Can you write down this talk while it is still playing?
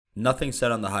Nothing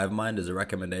said on the Hive Mind is a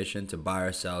recommendation to buy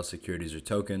or sell securities or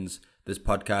tokens. This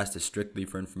podcast is strictly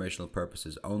for informational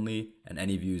purposes only, and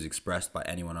any views expressed by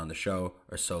anyone on the show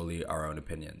are solely our own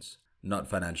opinions, not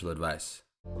financial advice.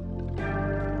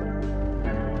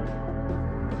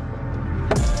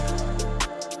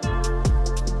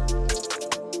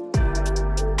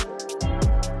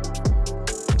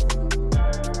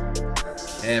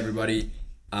 Hey everybody,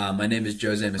 my name is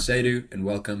Jose Macedo, and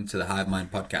welcome to the Hive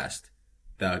Mind podcast.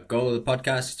 The goal of the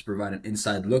podcast is to provide an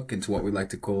inside look into what we like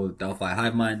to call the Delphi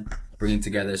Hive Mind, bringing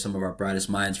together some of our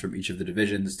brightest minds from each of the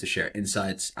divisions to share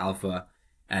insights, alpha,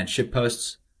 and ship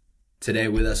posts. Today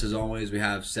with us, as always, we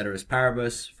have Ceteris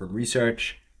Paribus from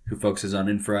research, who focuses on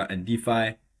infra and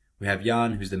DeFi. We have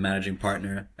Jan, who's the managing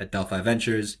partner at Delphi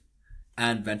Ventures,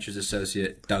 and Ventures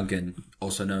associate Duncan,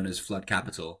 also known as Flood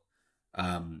Capital.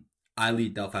 I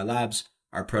lead Delphi Labs,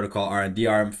 our protocol R&D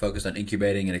arm focused on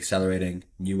incubating and accelerating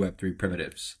new Web3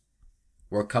 primitives.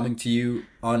 We're coming to you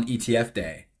on ETF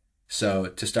day. So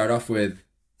to start off with,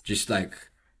 just like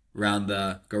go around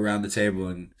the table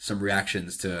and some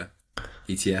reactions to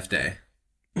ETF day.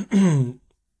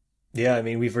 Yeah, I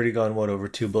mean, we've already gone, over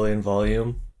 2 billion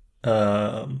volume.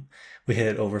 We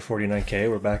hit over 49K.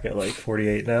 We're back at like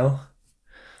 48 now.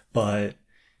 But,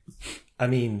 I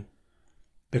mean,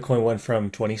 Bitcoin went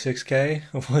from 26K,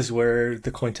 was where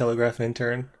the Cointelegraph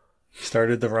intern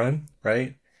started the run,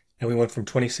 right? And we went from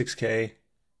 26K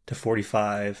to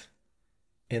 45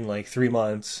 in like 3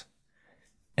 months.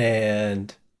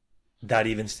 And that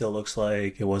even still looks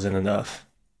like it wasn't enough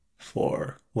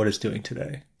for what it's doing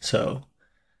today. So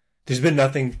there's been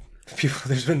nothing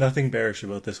bearish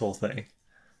about this whole thing.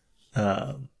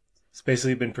 It's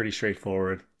basically been pretty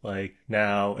straightforward. Like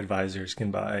now advisors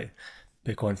can buy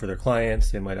Bitcoin for their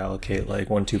clients. They might allocate like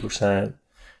 1-2%.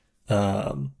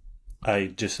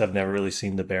 I just have never really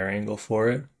seen the bear angle for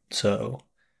it. So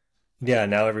yeah,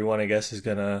 now everyone I guess is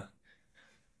we'll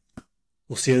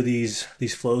see how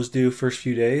these flows do first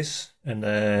few days, and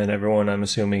then everyone I'm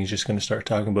assuming is just gonna start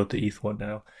talking about the ETH one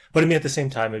now. But I mean at the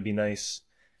same time it'd be nice.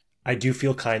 I do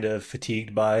feel kind of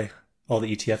fatigued by all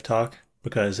the ETF talk,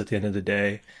 because at the end of the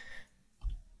day,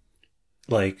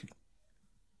 like,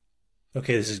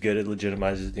 okay, this is good. It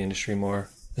legitimizes the industry more,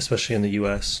 especially in the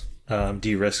US.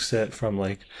 De-risks it from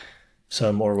like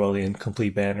some Orwellian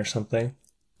complete ban or something.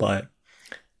 But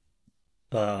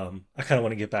I kind of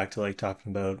want to get back to like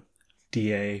talking about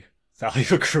DA value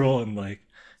accrual and like,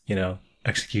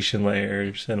 execution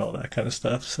layers and all that kind of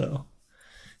stuff. So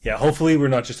yeah, hopefully we're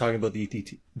not just talking about the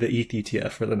ETH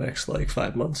ETF for the next like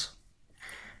 5 months.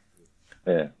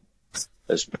 Yeah,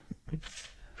 that's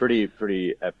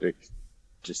pretty epic.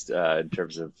 Just in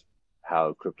terms of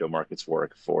how crypto markets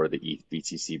work for the ETH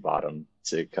BTC bottom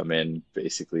to come in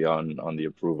basically on the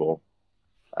approval,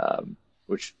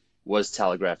 which was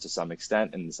telegraphed to some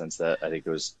extent in the sense that I think it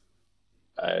was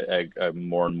a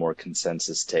more and more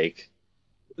consensus take,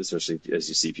 especially as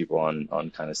you see people on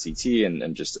kind of CT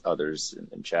and just others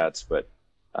in chats. But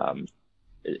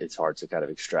it's hard to kind of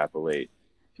extrapolate,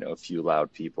 a few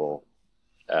loud people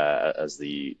as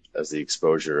the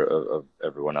exposure of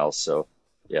everyone else. So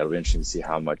yeah, it'll be interesting to see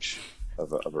how much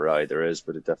of a rally there is,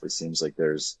 but it definitely seems like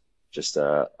there's just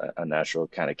a natural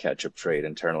kind of catch-up trade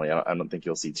internally. I don't think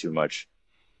you'll see too much.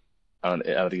 I don't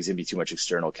think it's going to be too much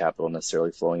external capital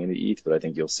necessarily flowing into ETH, but I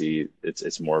think you'll see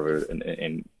it's more of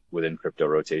within crypto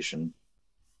rotation.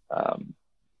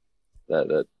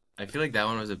 That I feel like that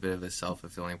one was a bit of a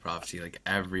self-fulfilling prophecy. Like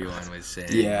everyone was saying,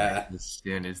 Yeah. like, as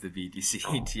soon as the BTC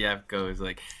ETF goes,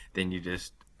 like then you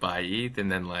just buy ETH,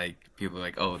 and then like people are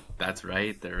like, oh, that's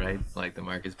right, they're right. Like the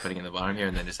market's putting in the bottom here,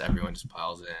 and then just everyone just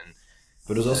piles in.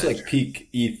 But it was also like peak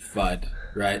ETH FUD,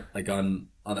 right? Like on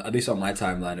at least on my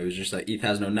timeline, it was just like ETH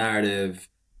has no narrative.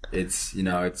 It's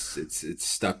it's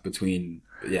stuck between.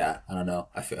 Yeah, I don't know.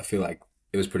 I feel like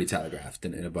it was pretty telegraphed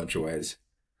in a bunch of ways.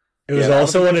 It was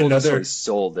also in another sort of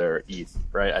sold their ETH,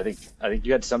 right? I think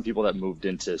you had some people that moved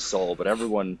into Sol, but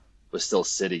everyone was still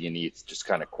sitting in ETH just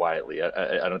kind of quietly.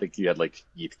 I don't think you had like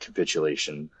ETH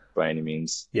capitulation by any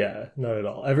means. Yeah, not at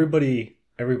all. Everybody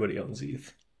owns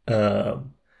ETH. I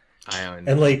own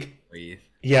And like ETH.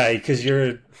 Yeah, because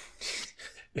you're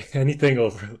anything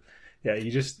over. Yeah,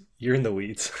 you're in the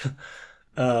weeds.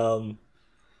 What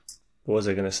was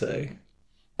I gonna say?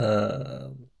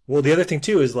 Well, the other thing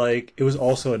too is like it was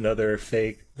also another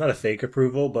fake, not a fake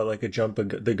approval, but like a jump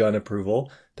of the gun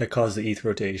approval that caused the ETH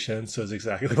rotation. So it's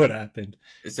exactly what happened.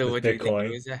 So with what do you think? Bitcoin.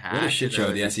 It was a hack? What a shit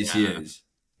show the SEC is.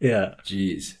 Yeah,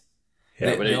 Jeez.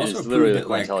 yeah, But They it also is literally the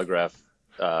proved that, like-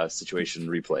 Cointelegraph situation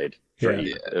replayed. For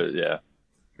Yeah. ETH. Yeah.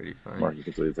 Pretty fun. Mark, you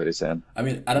completely put his hand. I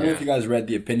mean, I don't know if Yeah. you guys read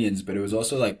the opinions, but it was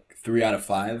also like 3 out of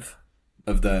 5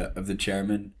 of the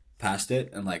chairman passed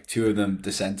it, and like two of them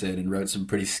dissented and wrote some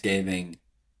pretty scathing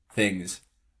things.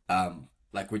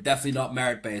 Like we're definitely not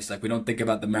merit based. Like we don't think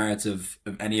about the merits of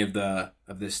any of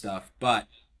this stuff, but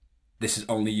this is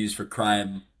only used for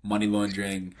crime, money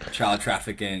laundering, child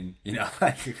trafficking,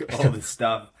 like all this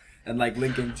stuff. And like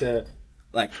linking to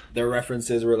like their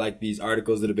references were like these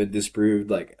articles that have been disproved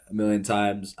like a million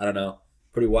times. I don't know.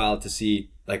 Pretty wild to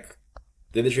see. Like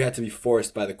they literally had to be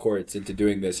forced by the courts into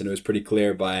doing this, and it was pretty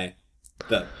clear by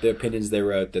the opinions they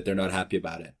wrote that they're not happy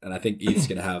about it. And I think ETH's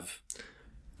gonna have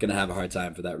a hard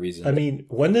time for that reason. I mean,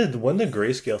 when the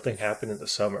grayscale thing happened in the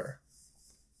summer,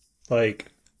 like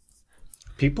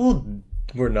people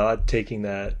were not taking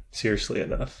that seriously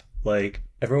enough. Like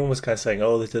everyone was kind of saying,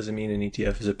 "Oh, this doesn't mean an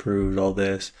ETF is approved. All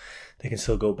this, they can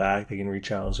still go back. They can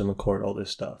re-challenge them in court. All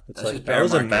this stuff." It's That's like that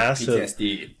was a massive.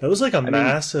 PTSD. That was like a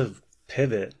massive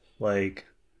pivot. Like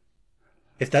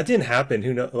if that didn't happen,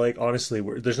 who knows? Like honestly,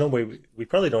 there's no way we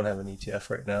probably don't have an ETF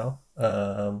right now.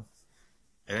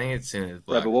 I think it's soon as Right,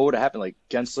 black. but what would have happened? Like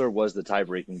Gensler was the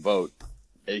tie-breaking vote.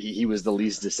 He was the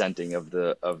least dissenting of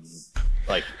the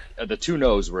two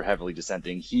no's were heavily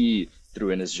dissenting. He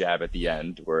threw in his jab at the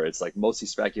end, where it's like mostly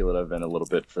speculative and a little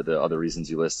bit for the other reasons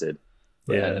you listed.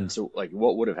 Yeah. And so, like,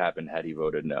 what would have happened had he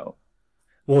voted no?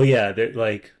 Well, yeah,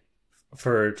 like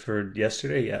for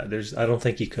yesterday, yeah. I don't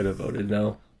think he could have voted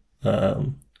no. I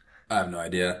have no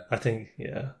idea. I think,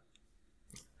 yeah.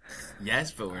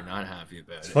 Yes, but we're not happy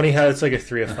about It's it. funny how it's like a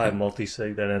 3 of 5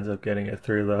 multi-sig that ends up getting it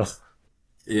through, though.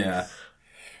 Yeah.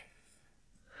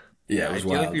 Yeah, it I was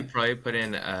feel wild. like we probably put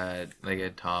in like a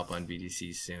top on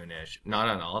BTC soonish, not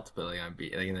on alt, but like on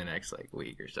like in the next like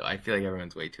week or so. I feel like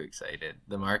everyone's way too excited.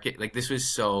 The market, like this was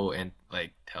so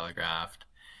like telegraphed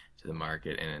to the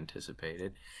market and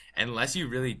anticipated. Unless you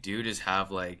really do just have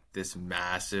like this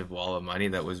massive wall of money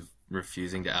that was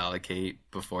refusing to allocate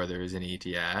before there was an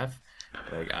ETF.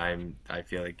 Like I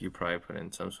feel like you probably put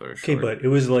in some sort of Okay, short. but it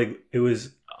was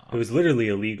literally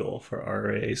illegal for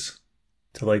RAs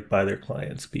to like buy their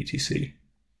clients BTC.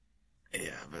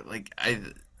 Yeah, but like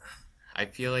I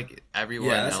feel like everyone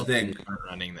Yeah, that's else the thing. is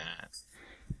running that,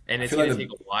 and it's feel going like to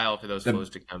take a while for those flows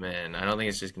to come in. I don't think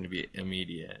it's just going to be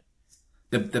immediate.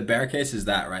 The bear case is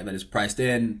that, right? That it's priced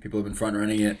in, people have been front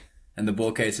running it, and the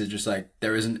bull case is just like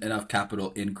there isn't enough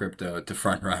capital in crypto to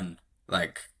front run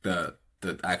like the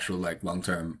actual like long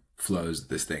term flows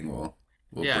this thing will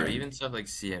Yeah, but bring. even stuff like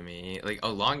CME, like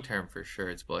long term for sure,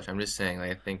 it's bullish. I'm just saying,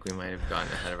 like I think we might have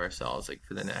gotten ahead of ourselves. Like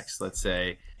for the next, let's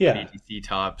say, Yeah. BTC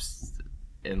tops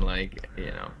in like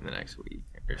in the next week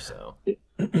or so.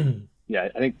 Yeah,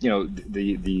 I think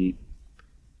the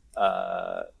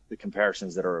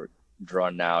comparisons that are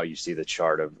drawn now. You see the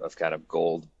chart of kind of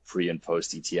gold pre and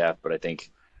post ETF, but I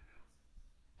think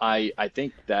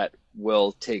that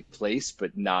will take place,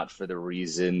 but not for the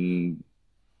reason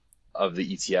of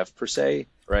the ETF per se,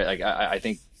 right? Like I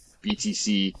think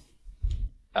BTC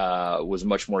was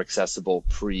much more accessible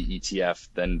pre-ETF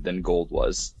than gold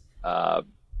was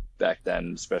back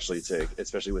then, especially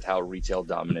with how retail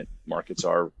dominant markets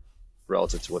are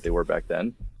relative to what they were back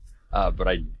then. But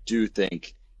I do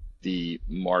think the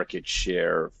market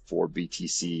share for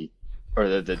BTC or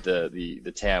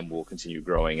the TAM will continue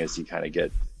growing as you kind of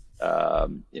get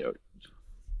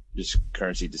just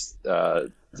currency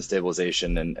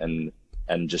destabilization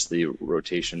and just the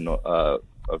rotation of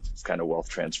kind of wealth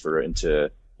transfer into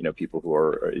people who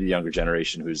are the younger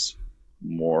generation who's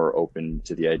more open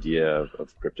to the idea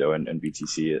of crypto and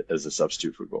BTC as a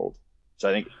substitute for gold. So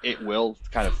I think it will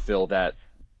kind of fill that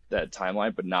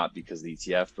timeline, but not because of the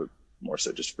ETF, but more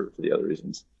so just for the other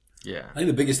reasons. Yeah, I think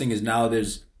the biggest thing is now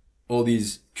there's all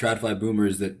these TradFi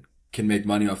boomers that can make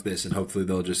money off this, and hopefully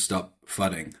they'll just stop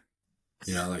fudding.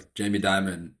 Like Jamie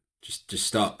Dimon, just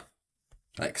stop.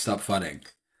 Like stop fudding.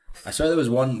 I saw there was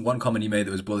one comment he made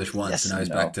that was bullish once, Yes and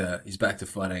now and he's back to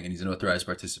fudding, and he's an authorized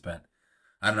participant.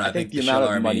 I don't know. I think the the amount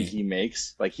shell of money army. he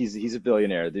makes, like he's a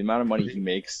billionaire. The amount of money he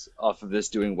makes off of this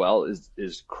doing well is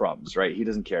crumbs, right? He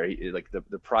doesn't care. Like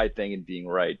the pride thing and being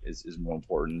right is more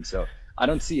important. So I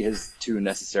don't see his tune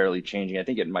necessarily changing. I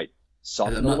think it might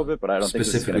soften a little bit, but I don't think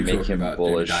it's going to make him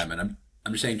bullish. Jamie Dimon.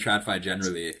 I'm just saying TradFi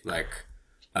generally has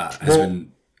Well-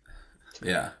 been.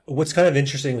 Yeah. What's kind of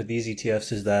interesting with these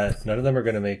ETFs is that none of them are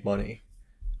going to make money.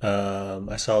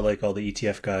 I saw like all the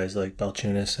ETF guys like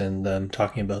Balchunas and them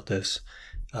talking about this.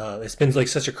 It's been like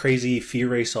such a crazy fee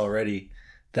race already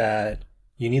that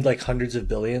you need like hundreds of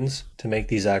billions to make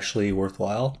these actually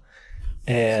worthwhile.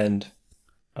 And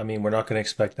I mean, we're not going to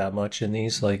expect that much in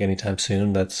these like anytime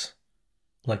soon. That's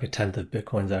like a tenth of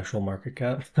Bitcoin's actual market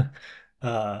cap.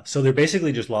 So they're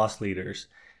basically just lost leaders.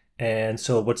 And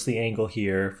so what's the angle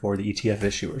here for the ETF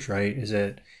issuers, right? Is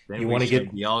it Then you we want to shove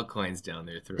get the altcoins down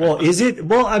their throat. well, is it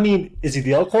well, I mean, is it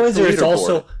the altcoins the or it's leaderboard.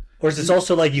 also or is it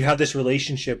also like you have this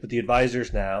relationship with the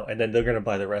advisors now and then they're gonna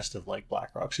buy the rest of like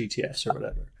BlackRock's ETFs or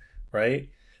whatever, right?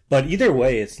 But either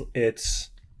way it's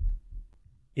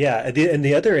yeah, and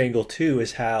the other angle too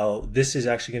is how this is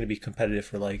actually going to be competitive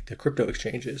for like the crypto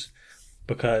exchanges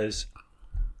because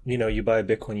you buy a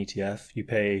Bitcoin ETF, you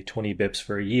pay 20 bips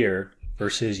for a year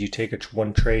versus you take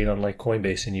one trade on like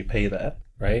Coinbase and you pay that,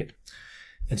 right?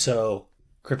 And so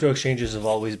crypto exchanges have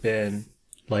always been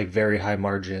like very high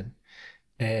margin.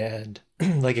 And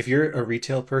like if you're a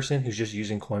retail person who's just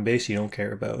using Coinbase, you don't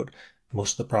care about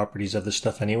most of the properties of the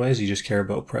stuff anyways, you just care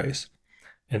about price.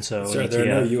 And so Sir, there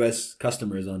are no U.S.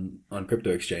 customers on crypto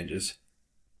exchanges.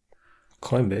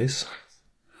 Coinbase.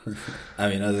 I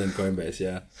mean, other than Coinbase,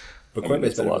 yeah. But I mean, Coinbase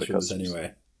that's a lot benefits of from this customers.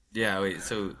 anyway. Yeah, wait.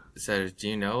 So do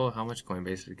you know how much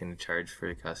Coinbase is going to charge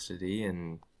for custody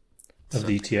and Of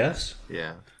the ETFs?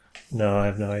 yeah? No, I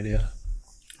have no idea.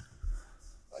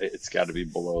 It's got to be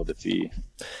below the fee,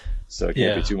 so it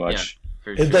can't be too much.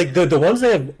 For It's sure. like the ones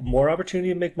they have more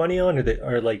opportunity to make money on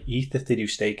are like ETH if they do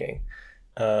staking.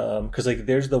 Because like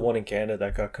there's the one in Canada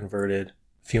that got converted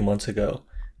a few months ago,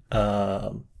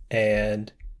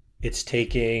 and it's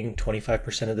taking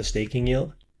 25% of the staking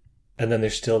yield, and then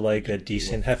there's still like a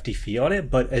decent hefty fee on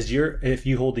it. But if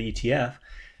you hold the ETF,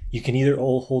 you can either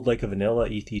hold like a vanilla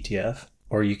ETH ETF,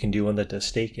 or you can do one that does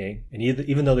staking. And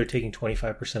even though they're taking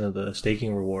 25% of the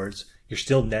staking rewards, you're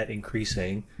still net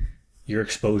increasing your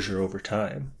exposure over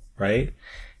time, right?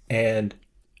 And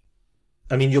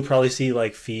I mean, you'll probably see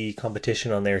like fee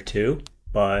competition on there too,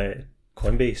 but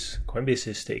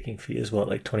Coinbase's staking fee is what,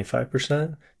 like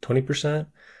 25%, 20%.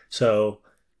 So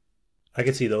I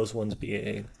could see those ones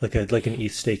being like an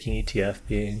ETH staking ETF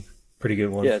being a pretty good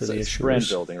one Yeah, for the it's brand issuers.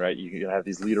 building, right? You have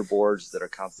these leaderboards that are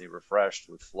constantly refreshed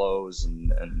with flows,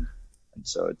 and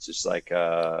so it's just like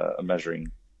a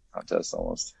measuring contest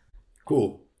almost.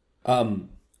 Cool.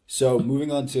 So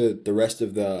moving on to the rest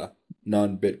of the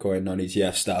non-Bitcoin,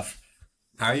 non-ETF stuff.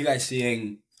 How are you guys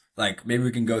seeing, like, maybe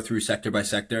we can go through sector by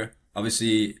sector.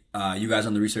 Obviously, you guys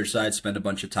on the research side spend a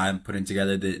bunch of time putting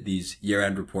together these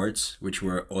year-end reports, which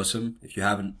were awesome. If you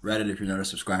haven't read it, if you're not a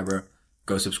subscriber,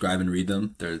 go subscribe and read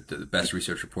them. They're the best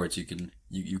research reports you can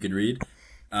read.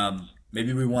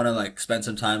 Maybe we want to like spend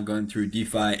some time going through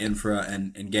DeFi, infra,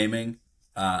 and gaming,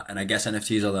 and I guess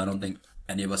NFTs. Although I don't think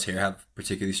any of us here have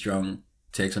particularly strong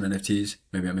takes on NFTs.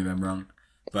 Maybe I'm wrong,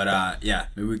 but yeah,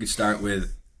 maybe we could start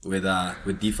with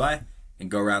DeFi and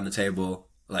go around the table.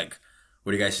 Like,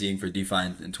 what are you guys seeing for DeFi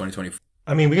in 2024?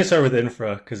 I mean, we can start with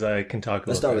infra because I can talk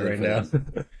Let's about start that with right infra,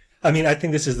 now. I mean, I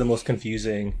think this is the most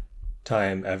confusing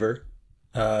time ever.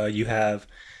 You have,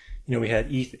 we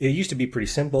had ETH. It used to be pretty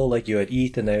simple. Like you had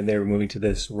ETH, and then they were moving to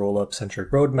this roll-up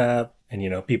centric roadmap.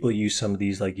 And people use some of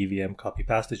these like EVM copy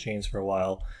pasta chains for a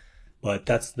while, but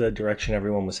that's the direction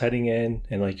everyone was heading in.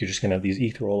 And like you're just gonna have these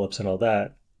ETH roll-ups and all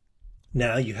that.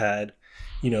 Now you had,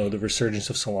 the resurgence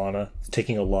of Solana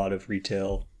taking a lot of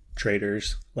retail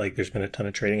traders. Like there's been a ton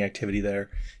of trading activity there.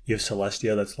 You have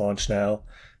Celestia that's launched now,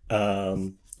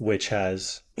 which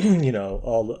has, they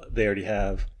already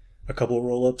have a couple of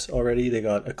roll-ups already. They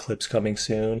got Eclipse coming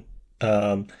soon.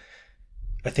 I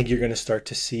think you're going to start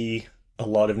to see a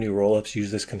lot of new roll-ups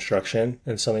use this construction,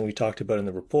 and something we talked about in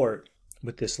the report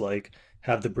with this, like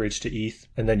have the bridge to ETH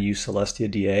and then use Celestia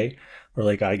DA or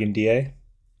like Eigen DA.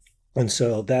 And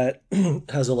so that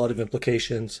has a lot of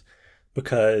implications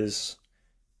because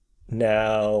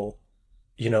now,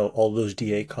 all those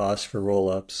DA costs for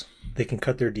rollups, they can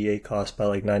cut their DA costs by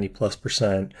like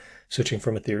 90+% switching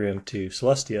from Ethereum to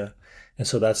Celestia. And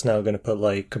so that's now going to put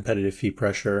like competitive fee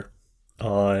pressure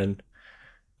on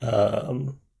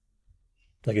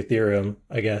like Ethereum,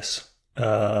 I guess.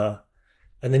 And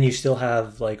then you still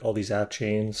have like all these app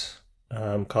chains.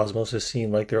 Cosmos has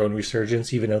seen like their own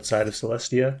resurgence even outside of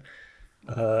Celestia.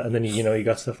 And then, you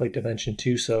got stuff like Dimension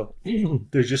too. So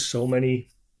there's just so many,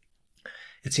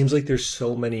 it seems like there's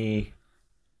so many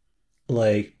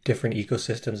like different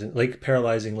ecosystems and like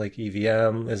parallelizing like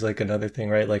EVM is like another thing,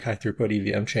 right? Like high throughput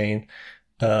EVM chain.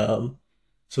 So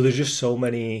there's just so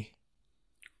many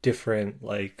different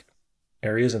like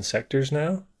areas and sectors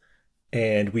now.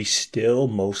 And we still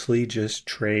mostly just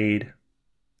trade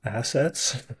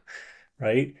assets,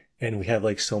 right? And we have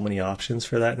like so many options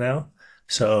for that now.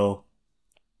 So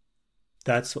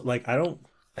that's like, I don't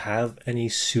have any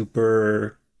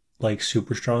super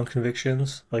strong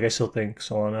convictions. Like I still think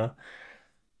Solana,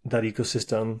 that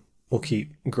ecosystem will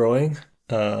keep growing.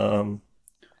 I'm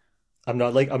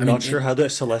not sure how the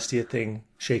Celestia thing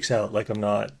shakes out. Like I'm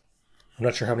not I'm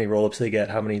not sure how many roll-ups they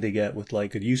get, how many they get with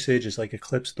like good usage. Is like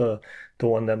Eclipse the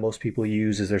one that most people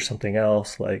use? Is there something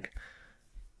else? Like,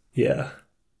 yeah.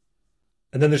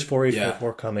 And then there's Yeah.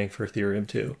 4844 coming for Ethereum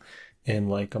too in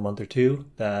like a month or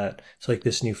two. That it's like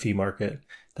this new fee market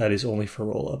that is only for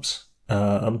rollups.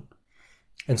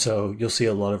 And so you'll see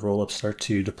a lot of rollups start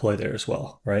to deploy there as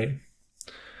well, right?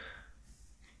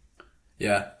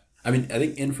 Yeah. I mean, I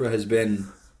think infra has been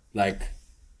like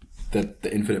the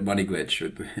infinite money glitch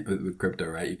with crypto,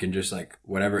 right? You can just like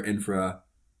whatever infra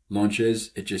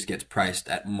launches, it just gets priced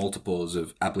at multiples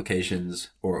of applications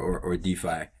or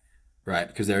DeFi, right?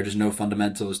 Because there are just no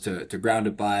fundamentals to ground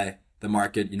it by. The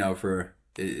market, for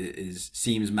is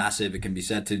seems massive. It can be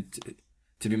said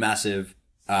to be massive.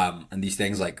 And these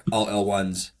things like all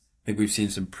L1s, I think we've seen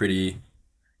some pretty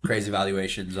crazy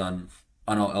valuations on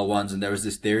all L1s. And there was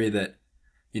this theory that,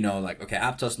 like, okay,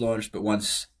 Aptos launched, but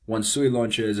once Sui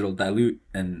launches, it'll dilute,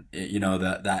 and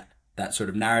that sort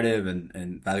of narrative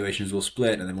and valuations will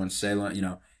split. And then once Say launch,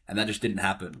 and that just didn't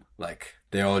happen. Like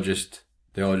they all just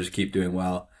keep doing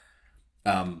well.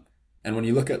 And when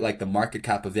you look at like the market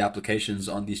cap of the applications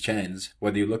on these chains,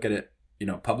 whether you look at it,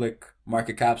 public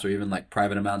market caps or even like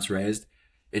private amounts raised,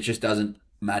 it just doesn't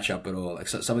match up at all. Like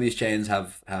some of these chains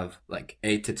have like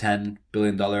 $8 to $10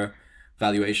 billion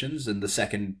valuations, and the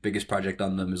second biggest project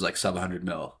on them is like sub 100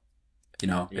 mil.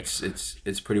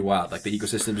 It's pretty wild. Like the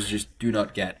ecosystems just do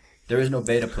not get. There is no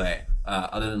beta play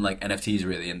other than like NFTs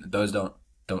really, and those don't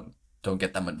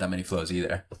get that many flows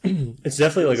either. It's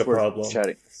definitely like a problem.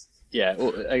 Chatting. Yeah,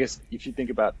 well, I guess if you think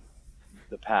about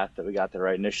the path that we got there,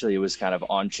 right? Initially, it was kind of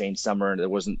on-chain summer, and there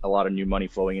wasn't a lot of new money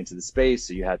flowing into the space,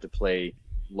 so you had to play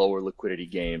lower liquidity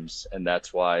games, and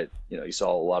that's why you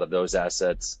saw a lot of those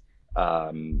assets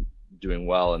doing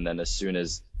well. And then as soon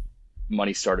as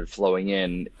money started flowing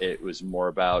in, it was more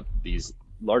about these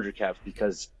larger caps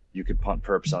because you could punt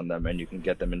perps on them and you can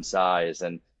get them in size,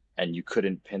 and you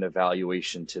couldn't pin a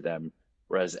valuation to them.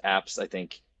 Whereas apps, I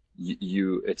think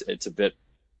it's a bit.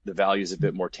 The value is a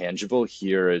bit more tangible.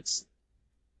 Here it's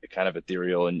kind of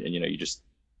ethereal, and you just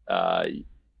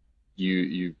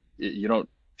you don't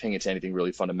ping it to anything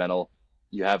really fundamental.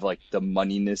 You have like the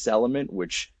moneyness element,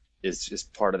 which is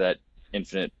just part of that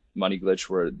infinite money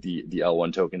glitch where the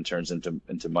L1 token turns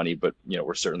into money, but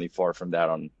we're certainly far from that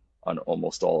on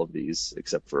almost all of these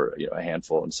except for a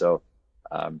handful. And so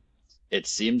it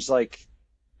seems like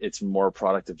it's more a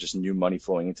product of just new money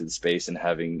flowing into the space and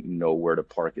having nowhere to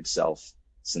park itself,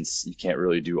 since you can't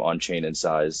really do on-chain in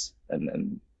size.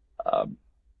 And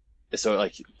so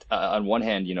like on one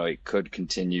hand, it could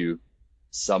continue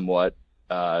somewhat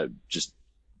just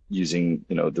using,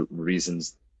 the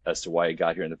reasons as to why it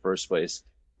got here in the first place.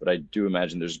 But I do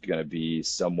imagine there's going to be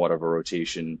somewhat of a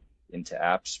rotation into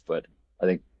apps. But I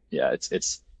think, yeah,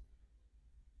 it's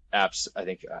apps, I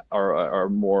think, are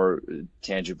more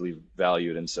tangibly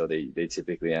valued. And so they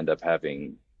typically end up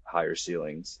having higher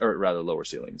ceilings, or rather lower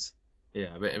ceilings.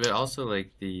 Yeah, but also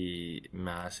like the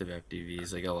massive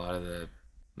FDVs, like a lot of the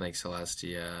like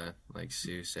Celestia, like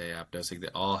Suse, Aptos, like they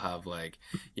all have like,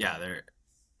 yeah, they're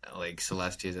like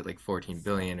Celestia's at like 14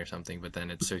 billion or something, but then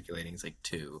it's circulating is like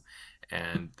 2,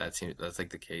 and that's like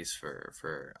the case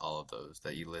for all of those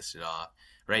that you listed off.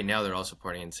 Right now, they're all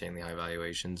supporting insanely high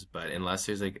valuations, but unless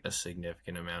there's like a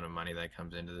significant amount of money that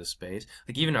comes into this space,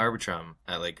 like even Arbitrum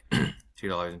at like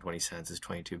 $2.20 is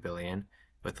 22 billion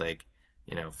with like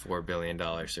 $4 billion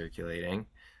circulating,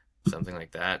 something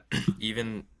like that.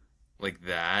 Even like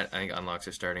that, I think unlocks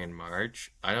are starting in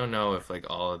March. I don't know if like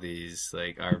all of these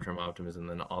like Arbitrum, Optimism,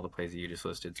 and then all the plays that you just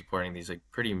listed supporting these like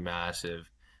pretty massive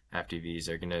FTVs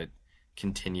are going to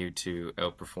continue to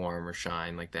outperform or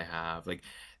shine like they have. Like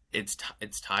it's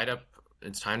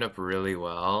timed up really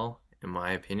well in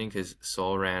my opinion, because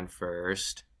Sol ran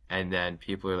first, and then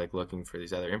people are like looking for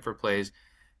these other infra plays,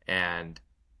 and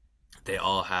they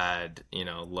all had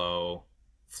low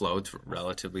floats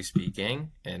relatively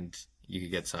speaking, and you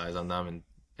could get size on them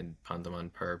and punt them on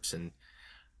perps, and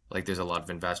like there's a lot of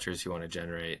investors who want to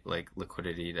generate like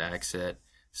liquidity to exit.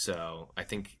 So I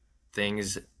think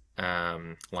things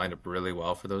lined up really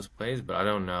well for those plays, but I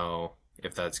don't know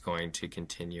if that's going to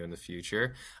continue in the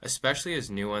future, especially as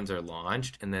new ones are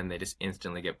launched and then they just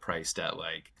instantly get priced at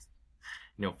like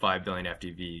 5 billion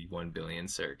FTV, 1 billion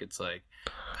circ. It's like,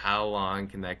 how long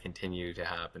can that continue to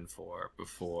happen for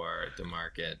before the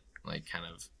market like kind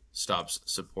of stops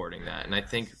supporting that? And I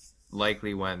think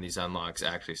likely when these unlocks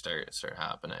actually start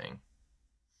happening.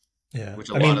 Yeah, Which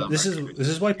this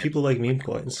is why people like meme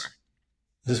coins.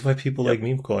 This is why people like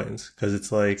meme coins, because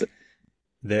it's like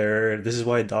this is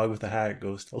why a dog with a hat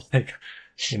goes to like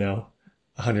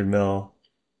 100 mil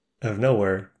out of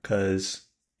nowhere, because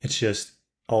it's just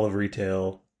all of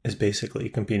retail is basically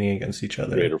competing against each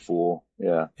other. Greater fool.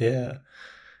 Yeah. Yeah.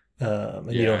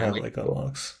 And you don't have like, like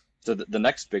unlocks. So the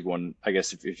next big one, I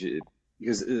guess, if you,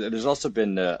 because there's also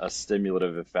been a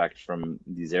stimulative effect from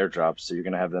these airdrops. So you're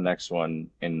going to have the next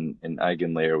one in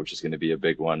Eigenlayer, which is going to be a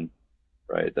big one,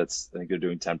 right? I think they're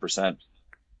doing 10%.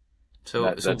 so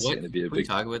That's what going to be a can we big.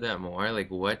 talk about that more?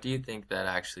 Like, what do you think that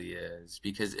actually is?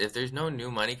 Because if there's no new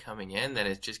money coming in, then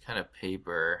it's just kind of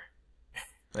paper.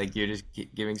 Like you're just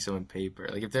giving someone paper.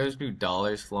 Like if there's new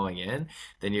dollars flowing in,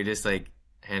 then you're just like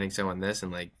handing someone this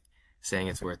and like saying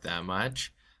it's worth that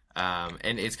much.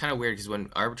 And it's kind of weird because when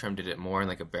Arbitrum did it more in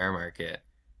like a bear market,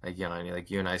 like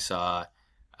like you and I saw,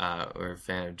 we're a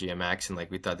fan of GMX, and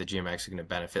like we thought the GMX was going to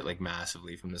benefit like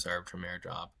massively from this Arbitrum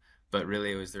airdrop, but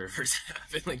really it was the reverse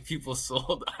happened. Like people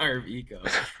sold Arb Eco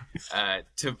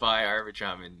to buy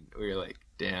Arbitrum, and we were like,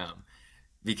 damn,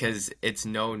 because it's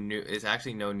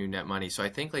actually no new net money. So I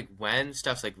think like when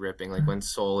stuff's like ripping, like when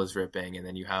Sol is ripping, and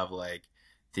then you have like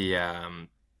the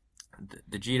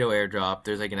Jito airdrop,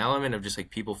 there's like an element of just like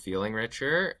people feeling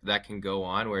richer that can go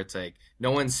on where it's like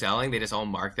no one's selling, they just all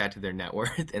mark that to their net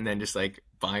worth and then just like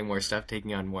buying more stuff,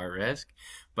 taking on more risk.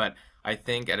 But I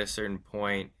think at a certain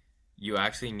point you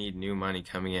actually need new money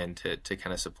coming in to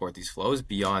kind of support these flows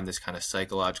beyond this kind of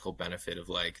psychological benefit of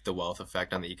like the wealth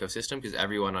effect on the ecosystem, because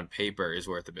everyone on paper is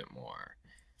worth a bit more.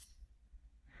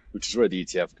 Which is where the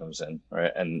ETF comes in,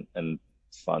 right? And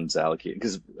funds allocate,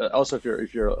 because also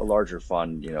if you're a larger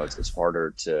fund, it's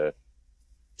harder to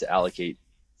allocate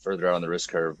further out on the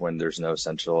risk curve when there's no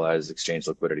centralized exchange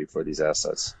liquidity for these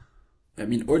assets. I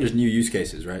mean, or just new use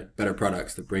cases, right? Better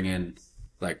products that bring in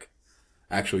like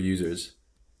actual users,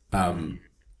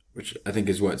 which I think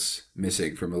is what's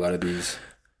missing from a lot of these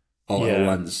all at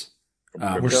once.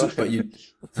 But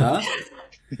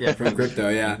Yeah, from crypto,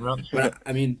 yeah. But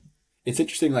I mean, it's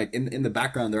interesting. Like in the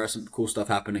background, there are some cool stuff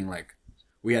happening. Like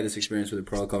we had this experience with a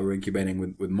protocol we're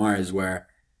incubating with Mars, where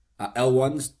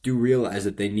L1s do realize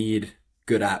that they need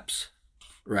good apps,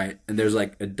 right? And there's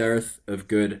like a dearth of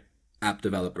good app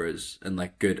developers and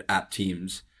like good app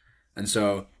teams, and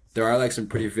so there are like some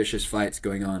pretty vicious fights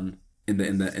going on in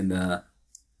the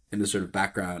sort of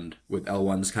background with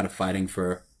L1s kind of fighting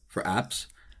for apps.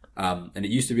 And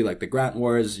it used to be like the grant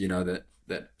wars,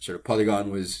 that sort of Polygon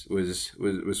was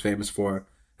famous for,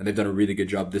 and they've done a really good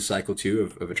job this cycle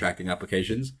too of attracting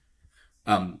applications.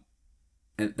 And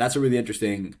that's a really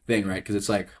interesting thing, right? Because it's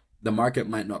like the market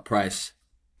might not price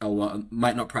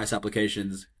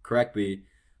applications correctly,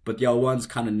 but the L1s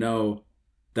kind of know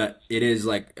that it is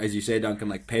like, as you say, Duncan,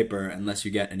 like paper, unless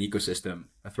you get an ecosystem,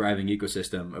 a thriving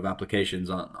ecosystem of applications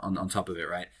on top of it,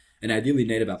 right? And ideally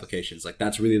native applications, like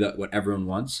that's really what everyone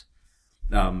wants.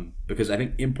 Because I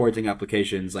think importing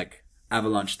applications like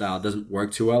Avalanche style doesn't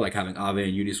work too well, like having Aave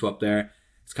and Uniswap there.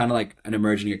 It's kind of like an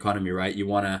emerging economy, right? You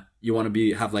wanna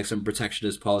have like some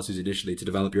protectionist policies initially to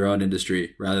develop your own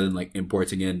industry rather than like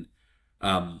importing in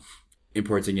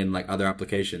like other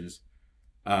applications.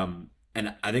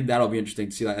 And I think that'll be interesting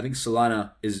to see. Like I think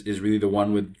Solana is really the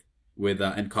one with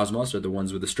and Cosmos are the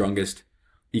ones with the strongest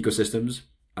ecosystems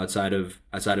outside of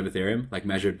Ethereum, like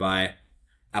measured by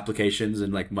applications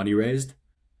and like money raised.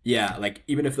 Yeah, like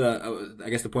even if I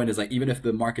guess the point is like even if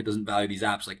the market doesn't value these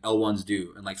apps, like L1s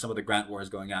do, and like some of the grant wars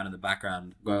going on in the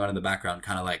background,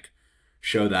 kind of like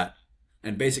show that.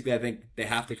 And basically, I think they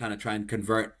have to kind of try and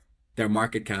convert their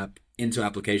market cap into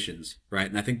applications, right?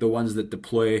 And I think the ones that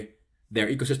deploy their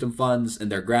ecosystem funds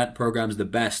and their grant programs the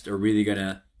best are really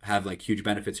gonna have like huge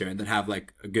benefits here, and then have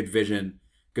like a good vision,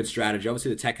 good strategy. Obviously,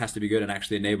 the tech has to be good and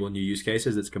actually enable new use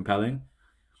cases that's compelling.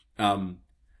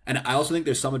 And I also think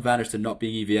there's some advantage to not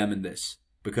being EVM in this,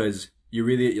 because you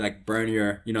really like burn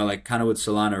your, like kind of with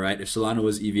Solana, right? If Solana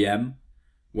was EVM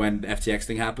when the FTX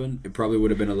thing happened, it probably would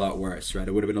have been a lot worse, right?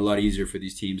 It would have been a lot easier for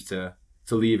these teams to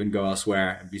leave and go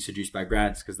elsewhere and be seduced by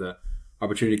grants because the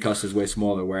opportunity cost is way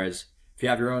smaller. Whereas if you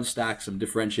have your own stack, some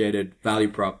differentiated value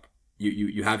prop,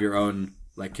 you have your own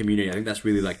like community. I think that's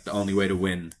really like the only way to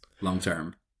win long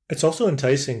term. It's also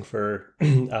enticing for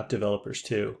app developers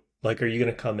too. Like, are you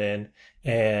going to come in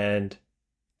and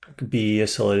be a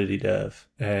Solidity dev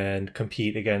and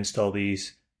compete against all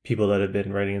these people that have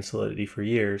been writing in Solidity for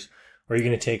years? Or are you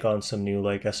going to take on some new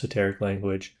like esoteric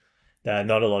language that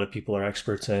not a lot of people are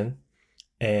experts in,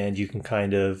 and you can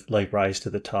kind of like rise to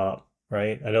the top,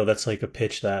 right? I know that's like a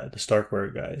pitch that the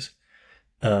Starkware guys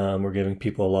were giving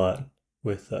people a lot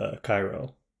with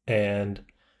Cairo. And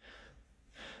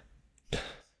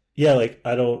yeah, like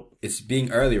it's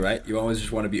being early, right? You always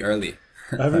just want to be early.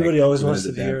 Everybody like, always wants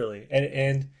to be early.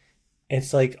 And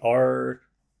it's like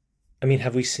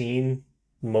have we seen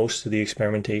most of the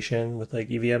experimentation with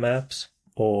like EVM apps?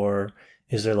 Or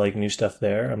Is there like new stuff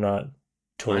there? I'm not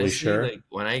totally Honestly, sure. like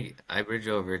when I bridged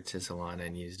over to Solana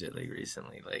and used it like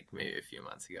recently, like maybe a few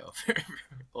months ago.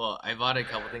 Well, I bought a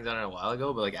couple things on it a while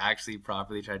ago, but like actually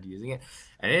properly tried using it,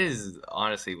 and it is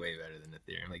honestly way better than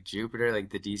Ethereum. Like Jupiter, like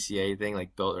the DCA thing,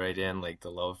 like built right in, like the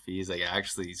low fees, like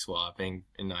actually swapping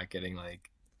and not getting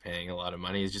like paying a lot of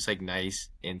money is just like nice,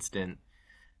 instant.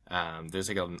 There's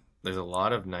a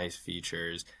lot of nice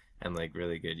features and like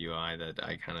really good UI that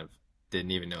I kind of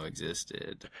didn't even know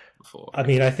existed before. I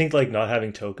mean, I think like not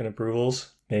having token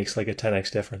approvals makes like a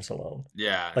 10x difference alone.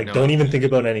 Yeah, Like, no, don't even think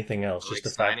about anything else. like Just the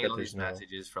fact signing that all these there's no.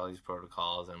 messages for all these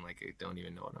protocols, I'm like, I don't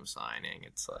even know what I'm signing.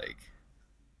 It's like,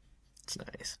 it's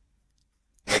nice.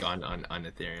 Like on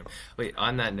Ethereum. Wait,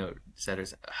 on that note,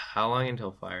 Setters, how long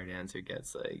until Fire Dancer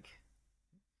gets like,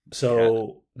 yeah,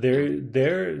 So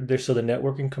so the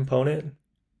networking component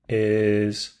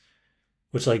is,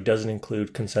 which like doesn't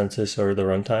include consensus or the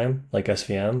runtime, like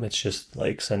SVM. It's just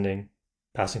like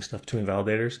passing stuff between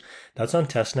validators. That's on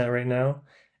testnet right now.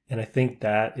 And I think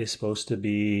that is supposed to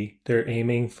be, they're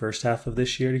aiming first half of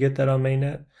this year to get that on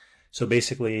mainnet. So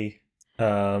basically,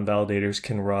 validators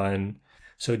can run,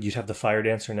 so you'd have the Fire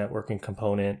Dancer networking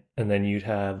component, and then you'd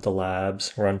have the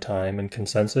labs, runtime, and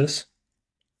consensus.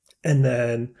 And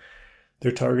then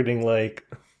they're targeting like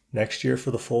next year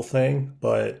for the full thing,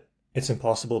 but it's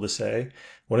impossible to say.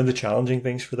 One of the challenging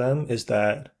things for them is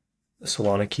that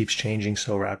Solana keeps changing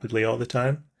so rapidly all the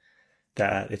time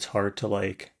that it's hard to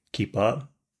like keep up.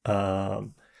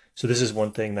 So this is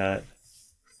one thing that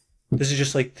this is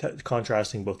just like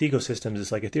contrasting both ecosystems.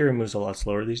 It's like Ethereum moves a lot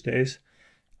slower these days,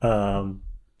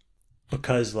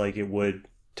 because like it would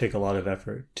take a lot of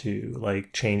effort to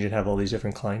like change and have all these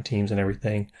different client teams and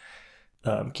everything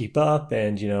keep up.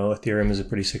 And Ethereum is a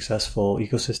pretty successful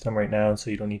ecosystem right now, and so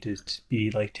you don't need to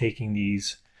be like taking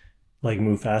these like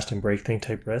move fast and break thing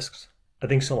type risks. I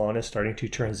think Solana is starting to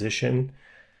transition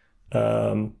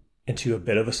into a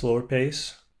bit of a slower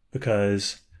pace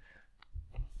because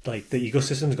like the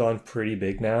ecosystem's gone pretty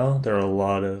big now. There are a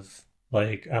lot of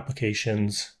like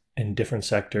applications in different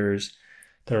sectors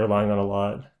that are relying on a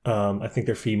lot. I think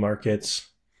their fee markets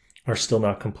are still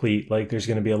not complete. Like there's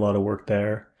going to be a lot of work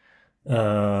there.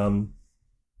 And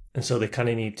so they kind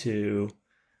of need to,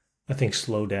 I think,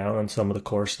 slow down on some of the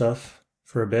core stuff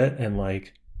for a bit and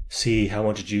like see how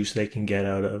much juice they can get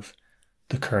out of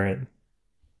the current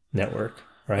network,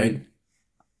 I right? mean,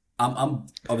 I'm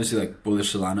obviously like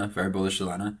bullish Solana, very bullish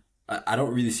Solana. I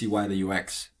don't really see why the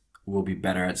UX will be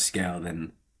better at scale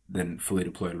than fully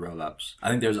deployed rollups. I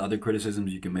think there's other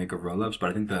criticisms you can make of rollups, but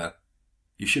I think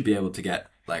you should be able to get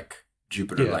like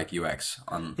Jupiter like UX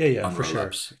on on for sure.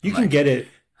 rollups. You can get it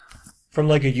from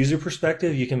like a user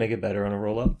perspective. You can make it better on a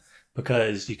rollup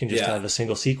because you can just have a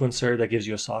single sequencer that gives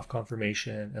you a soft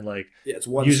confirmation, and like it's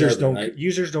one users server, don't right?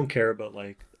 users don't care about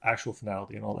like actual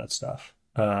finality and all that stuff.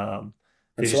 And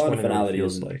They just Solana want to know what it finality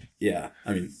feels isn't. like. Yeah,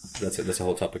 I mean that's a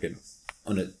whole topic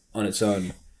on its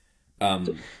own.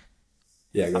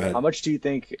 Yeah, go ahead. How much do you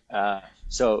think?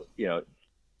 So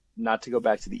not to go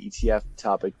back to the ETF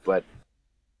topic, but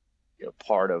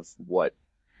part of what,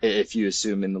 if you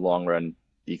assume in the long run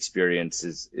the experience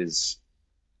is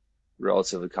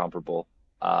relatively comparable,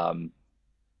 then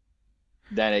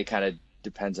it kind of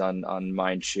depends on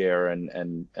mind share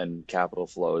and capital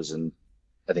flows. And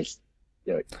I think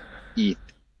ETH,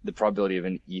 the probability of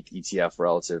an ETH ETF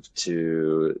relative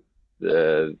to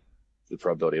the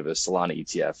probability of a Solana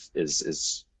ETF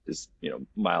is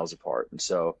miles apart. And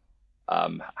so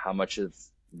how much of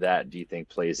that do you think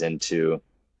plays into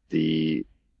the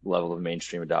level of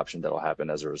mainstream adoption that'll happen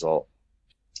as a result?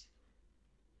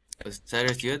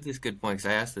 Cyrus, you had this good point because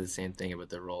I asked the same thing about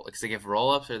the roll. Because like if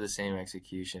roll-ups are the same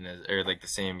execution as, or like the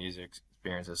same user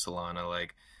experience as Solana,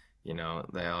 like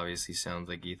that obviously sounds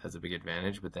like ETH has a big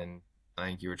advantage. But then I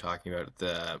think you were talking about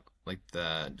the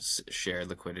shared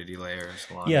liquidity layer of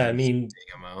Solana. Yeah, I mean,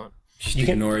 amount. Just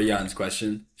ignore Jan's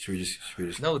question. Should we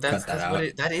just No, cut that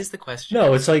out? That is the question.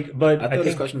 no, it's like, but I thought think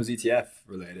this question was ETF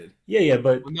related. yeah,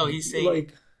 but Well, no, he's saying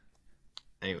like,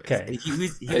 anyways. okay.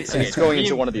 It's going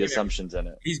into one of the assumptions in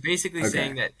it. He's basically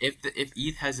saying that if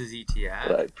ETH has his ETF,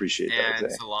 But I appreciate that.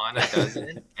 and Solana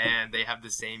doesn't, and they have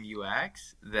the same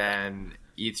UX, then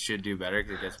ETH should do better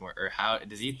because it gets more. Or how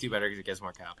does ETH do better because it gets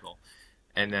more capital?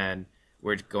 And then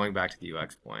we're going back to the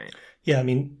UX point. Yeah, I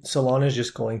mean, Solana is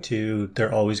just going to,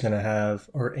 they're always going to have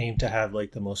or aim to have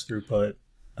like the most throughput,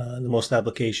 the most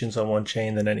applications on one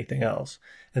chain than anything else.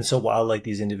 And so while like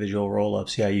these individual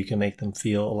rollups, yeah, you can make them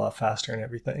feel a lot faster and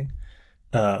everything.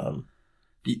 Sorry,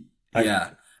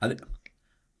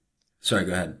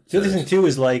 go ahead. The other thing too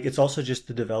is like, it's also just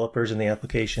the developers and the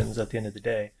applications at the end of the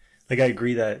day. like I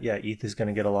agree that yeah, ETH is going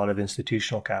to get a lot of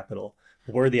institutional capital.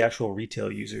 But where are the actual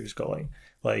retail users going?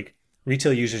 Like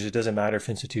retail users, it doesn't matter if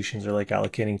institutions are like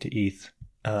allocating to ETH.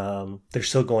 They're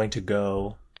still going to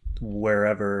go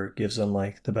wherever gives them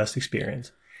like the best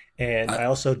experience. And I, I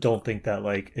also don't think that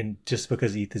like, and just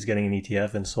because ETH is getting an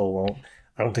ETF and Sol won't,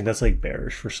 I don't think that's like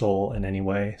bearish for Sol in any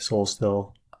way. Sol's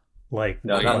still like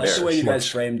No, I not like the way bearish. you guys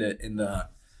framed it in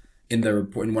the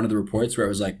report, in one of the reports, where it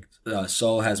was like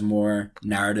Seoul has more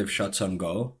narrative shots on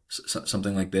goal,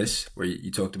 something like this, where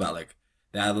you talked about like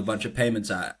they have a bunch of payments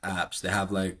apps, they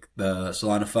have like the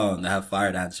Solana phone, they have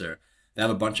Fire Dancer, they have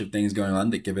a bunch of things going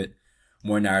on that give it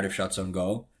more narrative shots on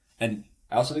goal. And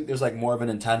I also think there's like more of an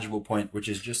intangible point, which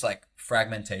is just like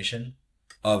fragmentation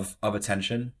of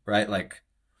attention, right? Like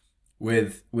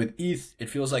with ETH, it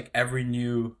feels like every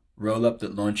new roll up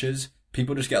that launches,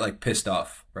 people just get like pissed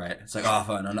off, right? It's like, oh,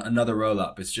 fun, another roll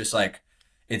up. It's just like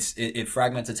it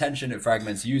fragments attention, it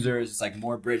fragments users. It's like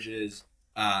more bridges,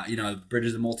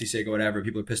 bridges and multi-sig or whatever.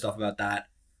 People are pissed off about that.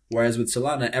 Whereas with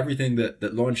Solana, everything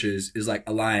that launches is like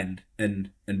aligned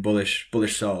and bullish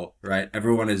soul, right?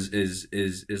 Everyone is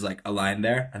like aligned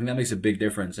there. I think that makes a big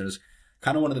difference. And it's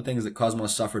kind of one of the things that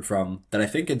Cosmos suffered from that I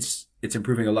think it's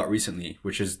improving a lot recently,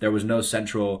 which is there was no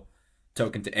central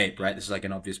token to ape, right? This is like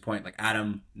an obvious point. Like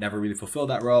Atom never really fulfilled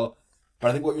that role. But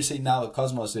I think what you're seeing now with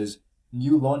Cosmos is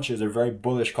new launches are very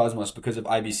bullish Cosmos because of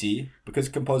IBC, because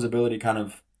composability kind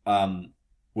of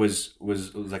was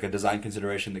like a design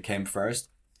consideration that came first.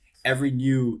 Every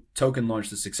new token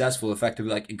launch that's successful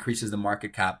effectively like increases the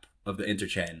market cap of the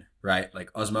interchain, right?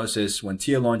 Like Osmosis, when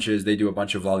TIA launches, they do a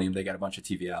bunch of volume, they get a bunch of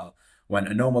TVL. When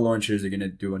Anoma launches, they're gonna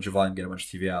do a bunch of volume, get a bunch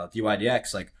of TVL.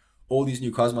 DYDX, like all these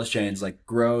new Cosmos chains, like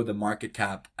grow the market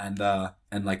cap and the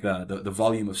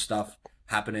volume of stuff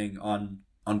happening on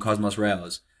Cosmos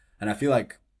rails. And I feel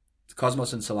like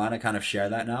Cosmos and Solana kind of share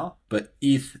that now, but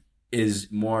ETH is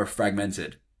more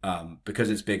fragmented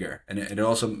because it's bigger, and it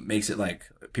also makes it like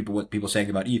what people saying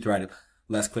about ETH, right?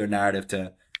 Less clear narrative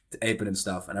to ape it and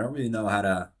stuff. And I don't really know how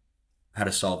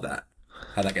to solve that,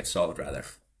 how that gets solved rather.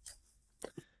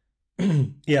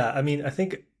 Yeah, I mean, I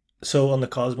think so on the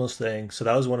Cosmos thing. So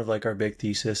that was one of like our big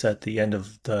thesis at the end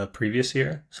of the previous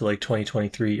year. So like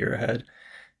 2023 year ahead.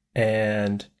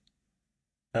 And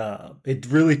it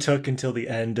really took until the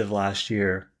end of last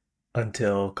year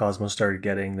until Cosmos started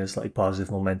getting this like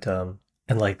positive momentum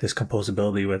and like this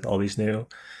composability with all these new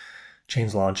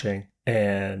chains launching.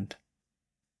 And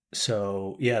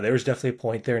so, yeah, there was definitely a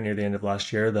point there near the end of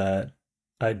last year that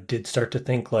I did start to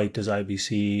think like, does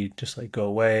IBC just like go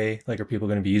away? Like, are people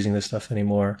going to be using this stuff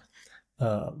anymore?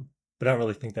 But I don't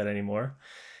really think that anymore.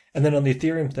 And then on the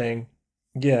Ethereum thing,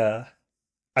 yeah,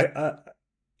 I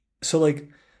so like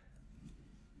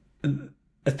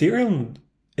Ethereum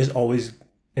is always,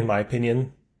 in my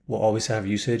opinion, will always have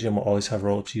usage and will always have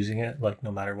rollups using it, like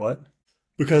no matter what.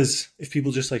 Because if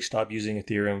people just like stop using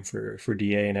Ethereum for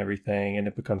DA and everything, and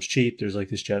it becomes cheap, there's like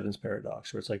this Jevons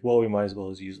paradox where it's like, well, we might as well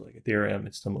just use like Ethereum.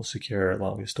 It's the most secure,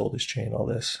 longest, oldest chain, all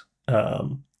this.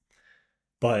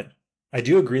 But I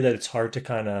do agree that it's hard to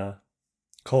kind of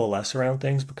coalesce around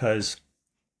things because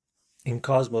in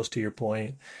Cosmos, to your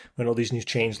point, when all these new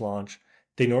chains launch,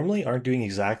 they normally aren't doing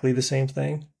exactly the same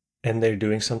thing, and they're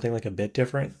doing something like a bit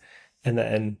different. And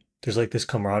then there's like this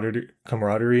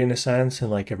camaraderie in a sense, and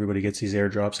like everybody gets these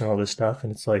airdrops and all this stuff,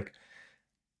 and it's like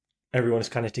everyone is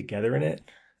kind of together in it.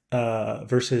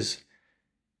 Versus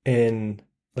in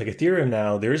like Ethereum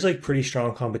now, there's like pretty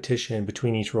strong competition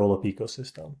between each rollup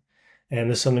ecosystem. And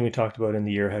this is something we talked about in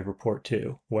the year ahead report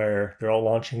too, where they're all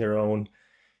launching their own,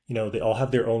 they all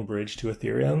have their own bridge to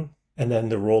Ethereum. And then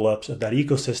the rollups of that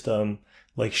ecosystem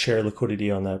like share liquidity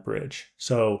on that bridge.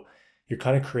 So you're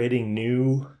kind of creating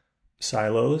new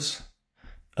silos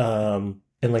in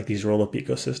like these rollup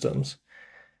ecosystems.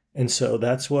 And so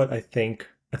that's what I think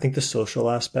the social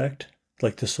aspect,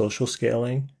 like the social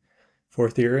scaling for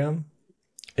Ethereum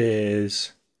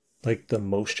is like the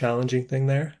most challenging thing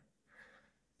there.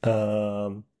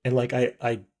 And like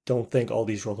I don't think all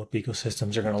these rollup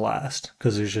ecosystems are going to last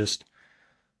because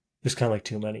there's kind of like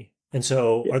too many. And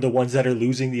so Yeah. are the ones that are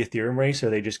losing the Ethereum race, are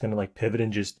they just going to like pivot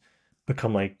and just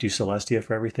become like do Celestia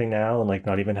for everything now and like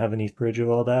not even have an ETH bridge of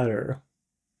all that? Or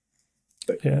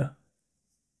But yeah.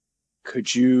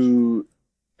 could you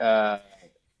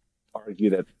argue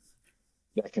that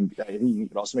can? I think you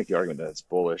can also make the argument that it's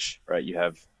bullish, right? You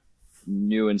have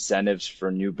new incentives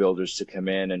for new builders to come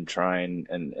in and try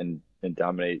and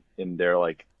dominate in their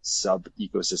like sub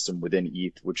ecosystem within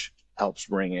ETH, which helps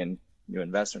bring in new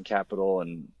investment capital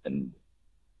and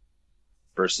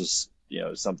versus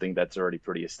something that's already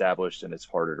pretty established and it's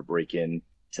harder to break in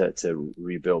to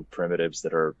rebuild primitives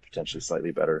that are potentially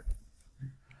slightly better.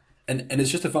 and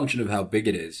it's just a function of how big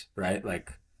it is, right?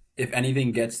 Like, if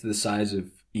anything gets to the size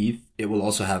of ETH, it will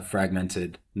also have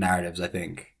fragmented narratives, I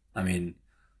think. I mean,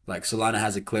 like Solana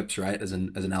has Eclipse, right, as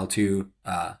an L2.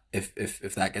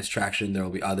 If that gets traction, there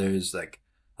will be others. Like,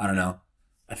 I don't know.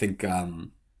 I think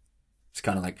it's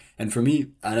kind of like, and for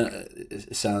me, I don't.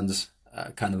 It sounds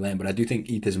kind of lame, but I do think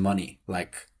ETH is money.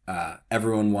 Like,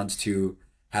 everyone wants to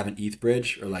have an ETH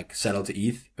bridge or like settle to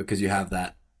ETH because you have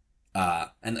that.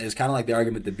 And it's kind of like the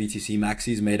argument that BTC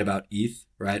maxis made about ETH,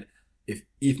 right? If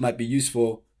ETH might be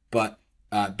useful, but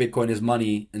Bitcoin is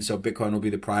money, and so Bitcoin will be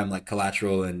the prime like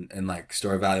collateral and like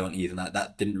store of value on ETH, and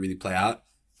that didn't really play out.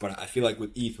 But I feel like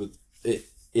with ETH, with it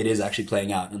is actually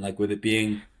playing out, and like with it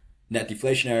being net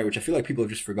deflationary, which I feel like people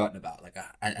have just forgotten about. Like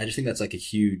I just think that's like a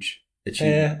huge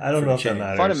achievement. I don't for know the if that chain.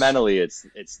 matters. Fundamentally,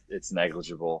 it's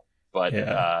negligible, but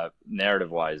Yeah.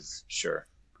 narrative wise, sure.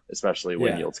 Especially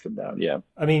when Yeah. yields come down. Yeah.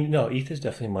 I mean, no, ETH is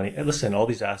definitely money. And listen, all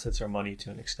these assets are money to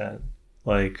an extent.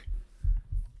 Like,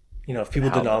 if people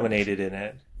How much? denominate it in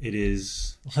it, it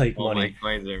is like All my money.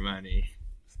 coins are money.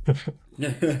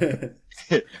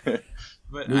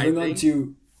 But I Moving on think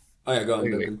to, oh yeah, go on,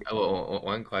 wait,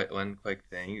 Duncan. one quick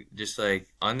thing. Just like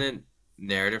on the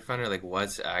narrative front, or like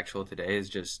what's actual today is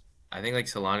just I think like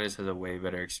Solana just has a way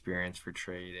better experience for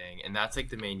trading, and that's like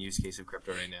the main use case of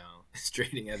crypto right now is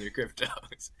trading other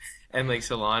cryptos, and like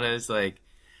Solana's like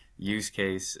use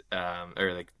case,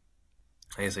 or like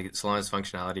I guess like Solana's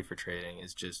functionality for trading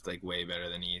is just like way better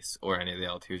than ETH or any of the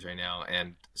L2s right now,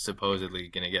 and supposedly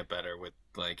gonna get better with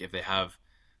like if they have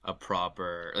a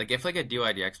proper like if like a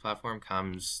DYDX platform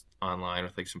comes online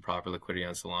with like some proper liquidity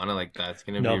on Solana, like that's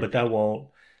gonna No, be but that won't.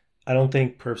 I don't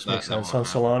think perps make that sense won't on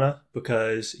happen. Solana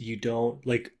because you don't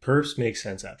like perps make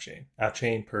sense app chain. App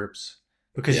chain perps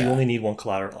because you Yeah, only need one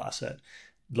collateral asset.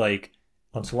 Like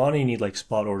on Solana you need like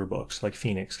spot order books like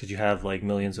Phoenix because you have like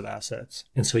millions of assets.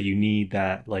 And so you need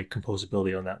that like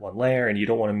composability on that one layer and you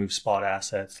don't want to move spot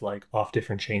assets like off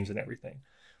different chains and everything.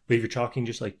 But if you're talking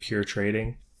just like pure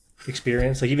trading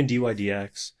experience, like even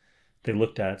DYDX, they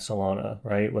looked at Solana,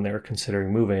 right, when they were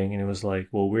considering moving, and it was like,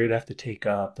 well, we'd have to take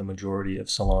up the majority of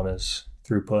Solana's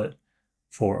throughput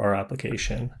for our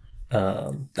application.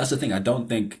 that's the thing. I don't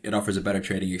think it offers a better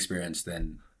trading experience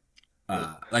than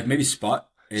like maybe Spot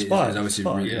is obviously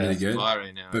Spot, really Yeah, really good, spot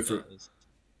right now but it does.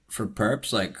 for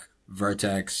perps like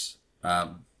Vertex,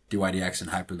 DYDX, and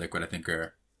Hyperliquid, I think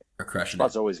are crushing it.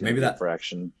 Spot's always going to Maybe be a that,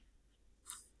 fraction.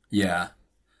 yeah,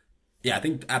 yeah. I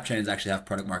think app chains actually have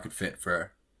product market fit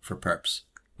for perps.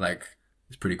 Like,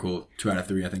 it's pretty cool. 2 out of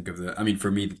 3, I think, of the. I mean,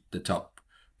 for me, the top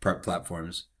perp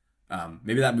platforms.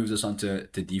 Maybe that moves us on to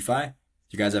DeFi. Do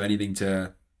you guys have anything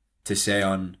to say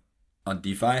on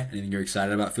DeFi? Anything you're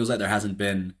excited about? Feels like there hasn't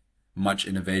been much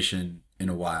innovation in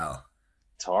a while.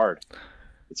 It's hard.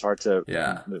 It's hard to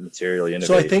Yeah. materially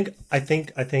so I innovate.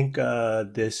 think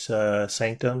this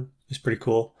Sanctum is pretty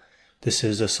cool. This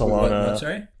is a Wait, what? Solana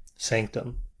Sorry.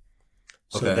 Sanctum.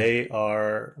 So Okay.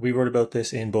 we wrote about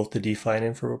this in both the DeFi and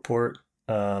Info report.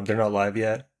 They're not live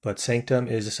yet, but Sanctum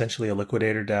is essentially a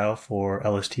liquidator DAO for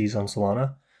LSTs on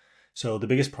Solana. So the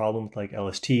biggest problem with like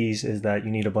LSTs is that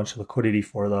you need a bunch of liquidity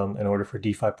for them in order for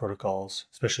DeFi protocols,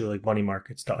 especially like money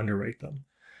markets, to underwrite them.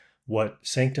 What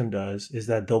Sanctum does is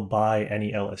that they'll buy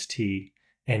any LST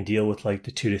and deal with like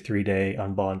the 2 to 3 day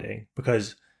unbonding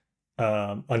because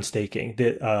unstaking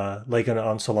like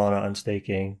on Solana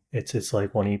unstaking it's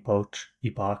like one epoch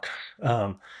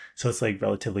so it's like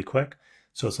relatively quick,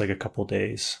 so it's like a couple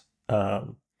days.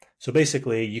 So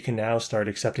basically you can now start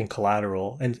accepting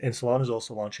collateral, and Solana is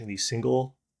also launching these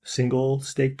single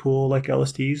stake pool like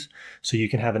LSTs, so you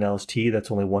can have an LST that's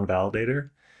only one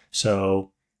validator.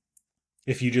 So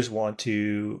if you just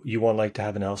you want like to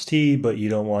have an LST, but you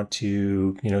don't want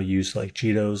to, use like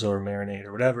Cheetos or Marinade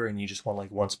or whatever, and you just want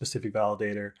like one specific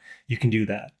validator, you can do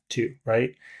that too,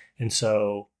 right? And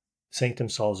so Sanctum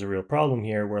solves a real problem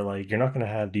here where like you're not going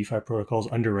to have DeFi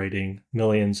protocols underwriting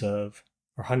millions of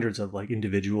or hundreds of like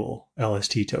individual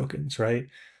LST tokens, right?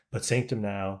 But Sanctum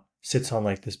now sits on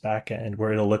like this back end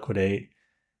where it'll liquidate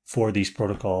for these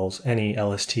protocols any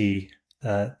LST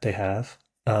that they have.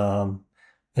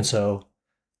 And so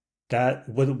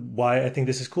why I think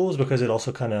this is cool is because it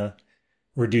also kind of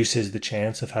reduces the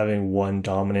chance of having one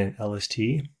dominant LST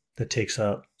that takes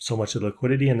up so much of the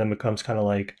liquidity and then becomes kind of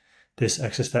like this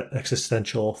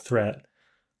existential threat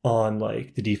on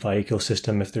like the DeFi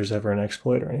ecosystem if there's ever an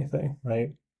exploit or anything,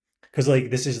 right? Because like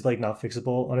this is like not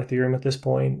fixable on Ethereum at this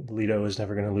point. Lido is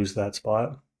never going to lose that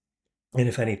spot, and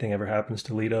if anything ever happens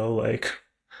to Lido, like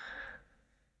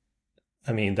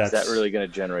I mean Is that that's really going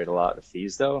to generate a lot of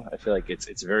fees, though? I feel like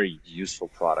it's a very useful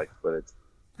product, but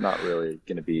not really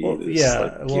going to be Well, this yeah,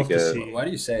 like we'll have to giga. see. Why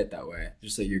do you say it that way?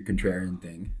 Just like your contrarian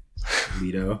thing,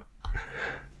 Lido.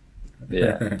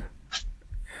 Yeah.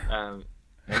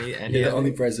 Any You're the other-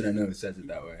 only person I know who says it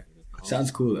that way.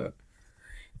 Sounds cool though.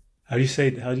 How do you say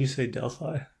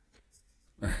Delphi?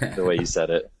 The way you said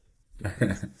it.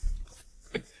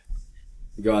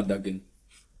 Go on, Duncan.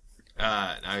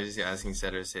 I was just asking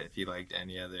Cedric if he liked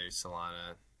any other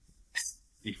Solana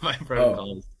DeFi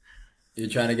protocols. You're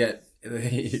trying to get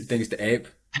things to ape.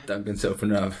 Duncan's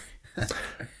opening up.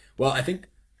 Well, I think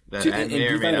That Two- I in may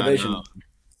or DeFi may not innovation, know.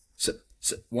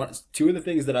 two of the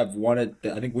things that I've wanted,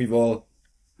 that I think we've all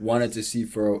wanted to see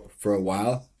for a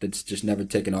while, that's just never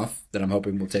taken off, that I'm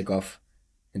hoping will take off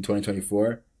in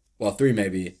 2024. Well, three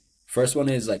maybe. First one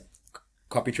is like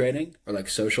copy trading or like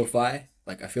social fi.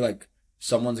 Like I feel like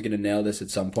someone's gonna nail this at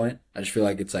some point. I just feel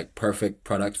like it's like perfect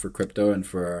product for crypto and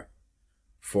for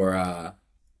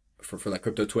like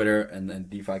crypto Twitter and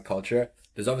DeFi culture.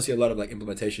 There's obviously a lot of like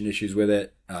implementation issues with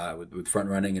it, with front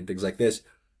running and things like this.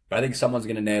 But I think someone's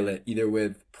gonna nail it either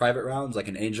with private rounds, like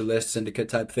an angel list syndicate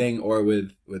type thing, or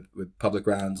with public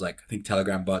rounds. Like I think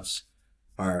Telegram bots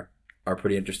are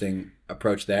pretty interesting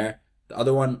approach there. The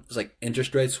other one is like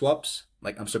interest rate swaps.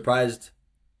 Like I'm surprised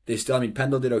they still. I mean,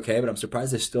 Pendle did okay, but I'm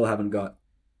surprised they still haven't got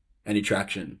any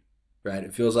traction. Right?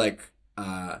 It feels like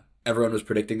everyone was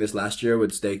predicting this last year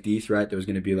with staked ETH. Right? There was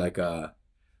going to be like a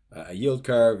yield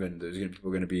curve, and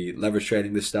people going to be leverage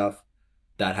trading this stuff.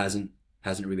 That hasn't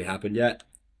really happened yet.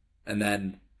 And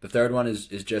then the third one is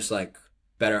just like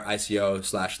better ICO /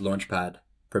 launchpad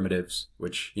primitives,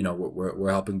 which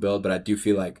we're helping build. But I do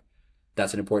feel like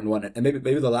that's an important one. And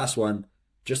maybe the last one,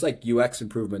 just like UX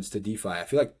improvements to DeFi. I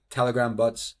feel like Telegram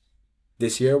bots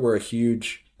this year were a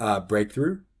huge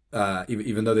breakthrough.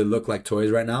 Even though they look like toys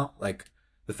right now, like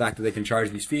the fact that they can charge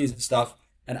these fees and stuff.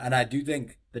 And I do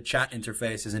think the chat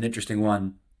interface is an interesting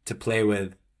one to play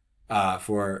with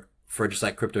for just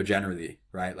like crypto generally,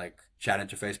 right? Like chat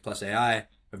interface plus AI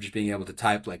of just being able to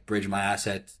type, like bridge my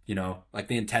asset, like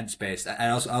the intent space. I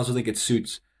also think it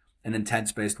suits an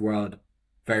intent-based world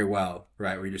very well,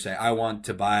 right? Where you just say, I want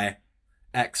to buy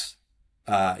X,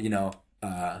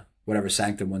 whatever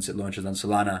Sanctum once it launches on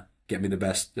Solana, get me the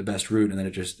best route, and then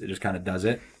it just kind of does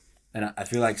it. And I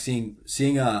feel like seeing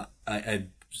a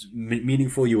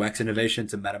meaningful UX innovation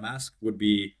to MetaMask would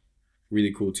be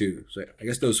really cool too. So I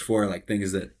guess those four are like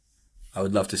things that I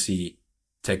would love to see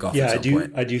take off. Yeah, at some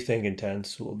point. I do think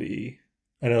intense will be.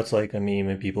 I know it's like a meme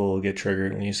and people will get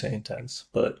triggered when you say intense,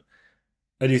 but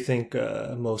I do think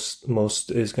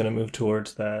most is going to move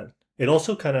towards that. It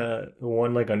also kind of,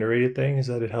 one like underrated thing is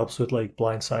that it helps with like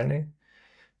blind signing.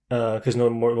 Because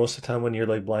most of the time when you're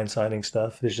like blind signing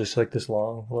stuff, there's just like this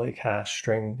long like hash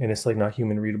string, and it's like not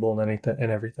human readable and anything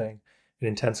and everything. And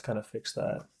Intense kind of fixed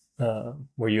that,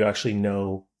 where you actually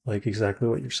know like exactly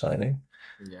what you're signing.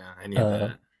 Yeah, I need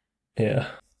that. Yeah.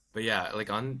 But yeah, like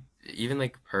on even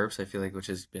like perps, I feel like, which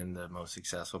has been the most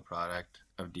successful product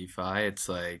of DeFi, it's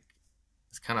like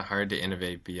it's kind of hard to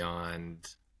innovate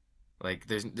beyond. Like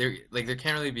there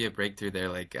can't really be a breakthrough there.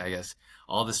 Like I guess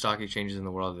all the stock exchanges in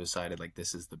the world have decided like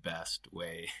this is the best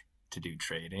way to do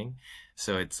trading.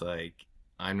 So it's like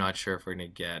I'm not sure if we're gonna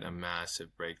get a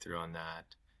massive breakthrough on that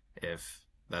if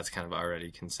that's kind of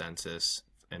already consensus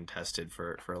and tested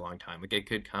for a long time. Like it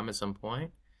could come at some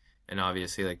point, and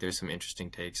obviously like there's some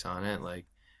interesting takes on it, like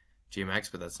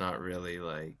GMX, but that's not really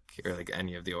like or like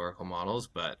any of the Oracle models.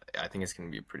 But I think it's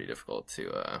gonna be pretty difficult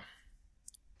to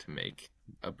make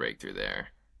a breakthrough there.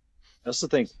 I also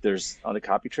think there's on the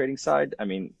copy trading side, I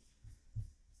mean,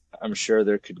 I'm sure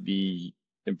there could be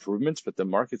improvements, but the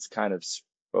market's kind of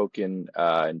spoken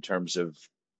in terms of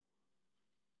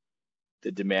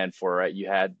the demand for it. You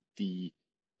had the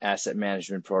asset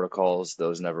management protocols,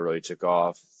 those never really took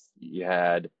off. You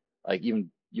had like you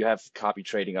have copy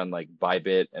trading on like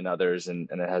Bybit and others, and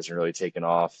it hasn't really taken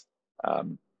off.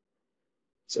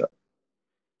 So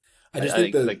I just I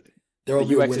think think that like there will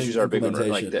the be UX winning issues are a big one,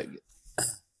 like implementation. that,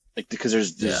 like because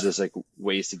there's Yeah. just like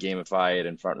ways to gamify it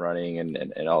and front running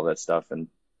and all that stuff, and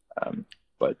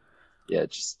but yeah,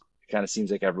 it kind of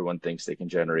seems like everyone thinks they can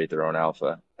generate their own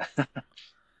alpha.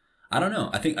 I don't know.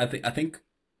 I think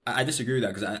I disagree with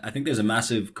that because I think there's a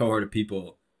massive cohort of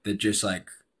people that just like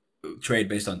trade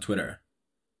based on Twitter.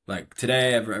 Like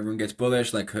today, everyone gets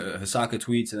bullish. Like Hasaka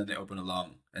tweets and then they open a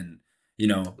long, and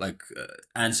like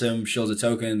Ansem shows a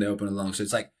token, they open a long. So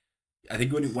it's like I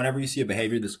think whenever you see a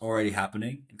behavior that's already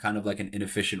happening in kind of like an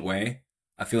inefficient way,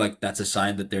 I feel like that's a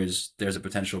sign that there's a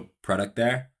potential product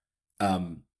there.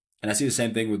 And I see the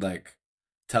same thing with like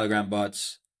Telegram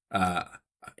bots.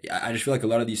 I just feel like a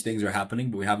lot of these things are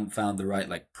happening, but we haven't found the right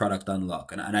like product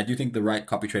unlock. And I do think the right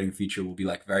copy trading feature will be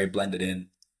like very blended in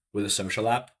with a social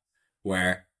app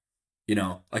where,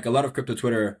 like a lot of crypto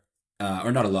Twitter,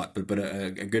 or not a lot, but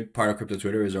a good part of crypto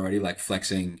Twitter is already like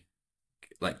flexing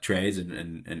like trades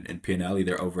and P&L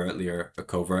either overtly or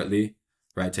covertly,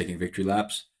 right? Taking victory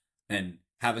laps and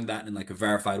having that in like a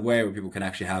verified way where people can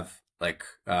actually have like,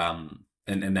 and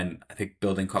then I think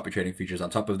building copy trading features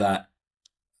on top of that,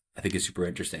 I think is super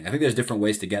interesting. I think there's different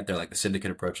ways to get there, like the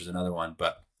syndicate approach is another one,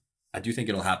 but I do think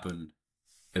it'll happen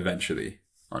eventually,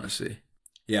 honestly.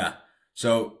 Yeah.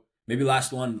 So maybe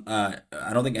last one. I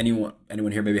don't think anyone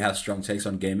here maybe has strong takes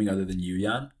on gaming other than you,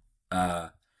 Jan. Do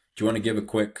you want to give a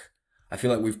quick? I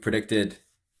feel like we've predicted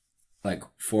like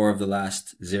 4 of the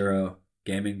last 0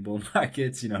 gaming bull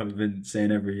markets. We've been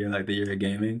saying every year like the year of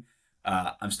gaming.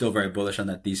 I'm still very bullish on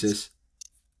that thesis.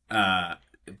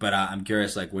 But I'm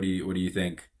curious, like, what do you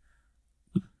think?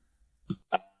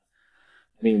 I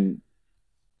mean,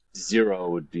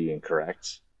 0 would be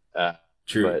incorrect.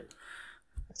 True. But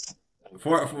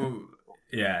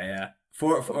yeah.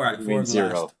 Four. All right. 4 mean of the 0?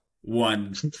 last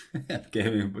 1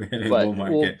 gaming But bull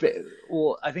market.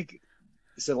 well, I think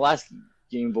so. The last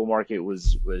gaming bull market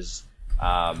was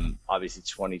obviously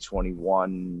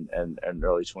 2021 and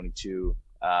early 22.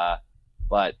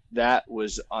 But that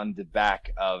was on the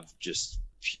back of just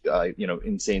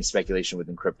insane speculation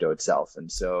within crypto itself,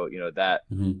 and so that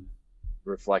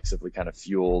reflexively kind of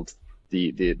fueled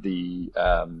the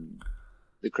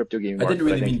crypto gaming I market. didn't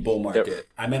really mean bull market.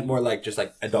 I meant more like just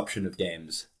like adoption of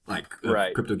games, like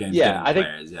right. Crypto games. Yeah, I think.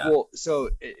 Players, yeah. Well, so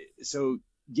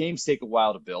games take a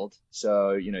while to build.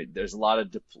 So there's a lot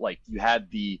of you had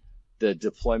the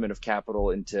deployment of capital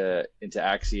into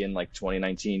Axie in like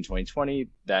 2019, 2020.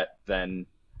 That then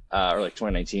or like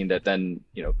 2019, that then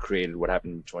created what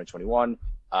happened in 2021.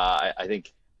 I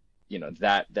think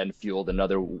that then fueled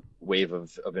another wave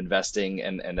of investing,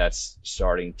 and that's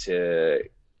starting to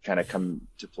kind of come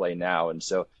to play now. And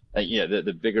so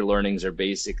the bigger learnings are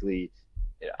basically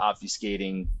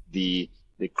obfuscating the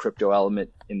crypto element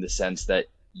in the sense that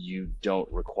you don't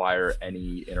require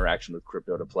any interaction with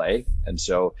crypto to play, and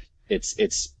so it's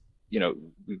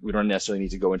we don't necessarily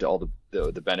need to go into all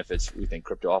the benefits we think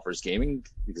crypto offers gaming,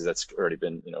 because that's already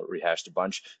been rehashed a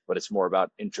bunch, but it's more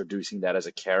about introducing that as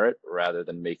a carrot rather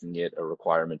than making it a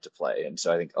requirement to play. And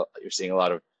so I think you're seeing a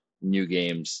lot of new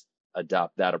games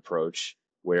adopt that approach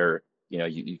where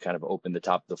you kind of open the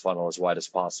top of the funnel as wide as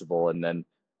possible, and then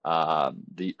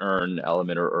the earn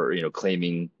element or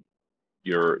claiming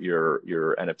your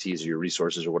NFTs or your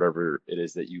resources or whatever it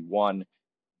is that you won,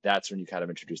 that's when you kind of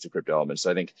introduce the crypto element. So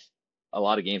I think a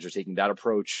lot of games are taking that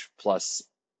approach, plus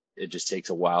it just takes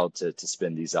a while to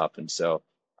spin these up. And so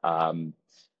and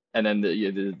then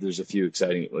there's a few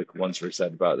exciting like ones we're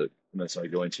excited about that I'm not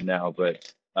necessarily go into now,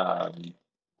 but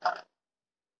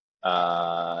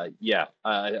I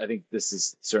think this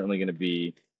is certainly going to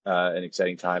be an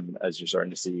exciting time as you're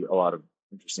starting to see a lot of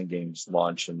interesting games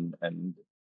launch and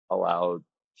allow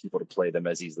people to play them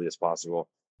as easily as possible.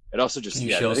 It also just Can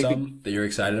you show some that you're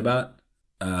excited about?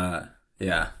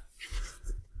 Yeah.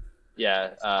 Yeah,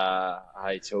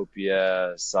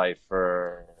 Hytopia,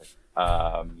 Cypher.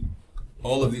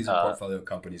 All of these are portfolio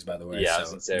companies, by the way. Yeah, so I was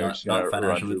gonna say not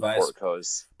financial advice.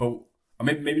 Portcos. But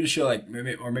maybe just show like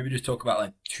maybe just talk about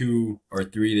like 2 or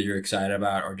 3 that you're excited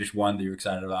about, or just 1 that you're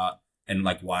excited about, and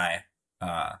like why.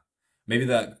 Maybe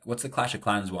what's the Clash of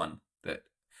Clans one? That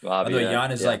by the way,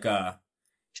 Jan is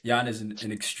Jan is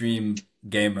an extreme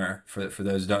gamer. For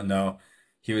those who don't know,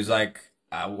 he was like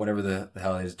whatever the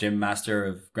hell his gym master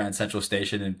of Grand Central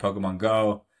Station in Pokemon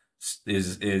Go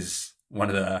is one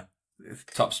of the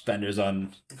top spenders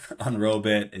on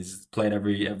Robit, is played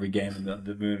every game in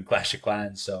the Moon Clash of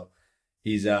Clans. So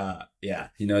he's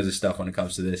he knows his stuff when it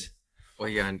comes to this. Well,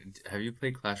 yeah, have you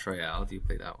played Clash Royale? Do you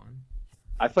play that one?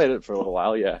 I played it for a little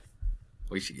while. Yeah,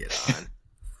 we should get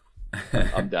on.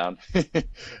 I'm down.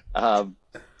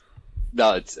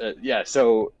 No, it's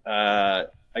So I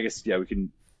guess we can.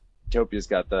 Utopia's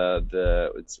got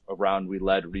it's a round we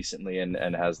led recently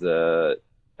and has I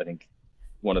think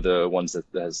one of the ones that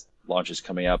has launches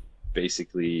coming up,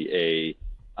 basically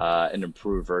an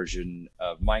improved version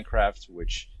of Minecraft,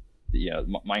 which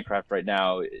Minecraft right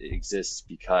now exists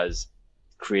because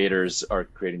creators are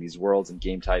creating these worlds and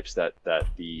game types that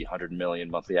the 100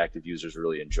 million monthly active users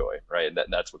really enjoy, right? And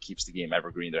that's what keeps the game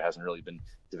evergreen. There hasn't really been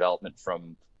development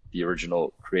from the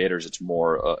original creators. It's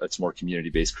more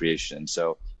community-based creation. And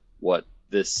so what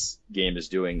this game is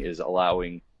doing is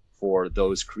allowing for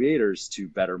those creators to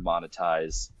better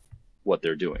monetize what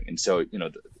they're doing. And so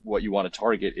what you want to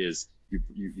target is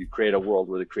you create a world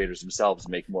where the creators themselves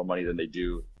make more money than they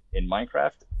do in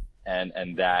Minecraft,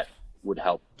 and that would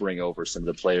help bring over some of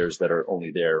the players that are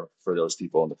only there for those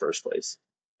people in the first place.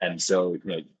 And so,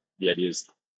 the idea is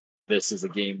this is a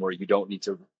game where you don't need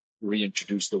to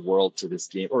reintroduce the world to this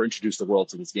game or introduce the world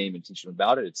to this game and teach them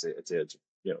about it. It's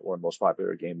one of the most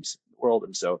popular games in the world,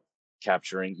 and so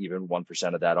capturing even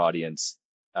 1% of that audience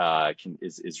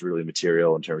is really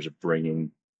material in terms of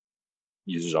bringing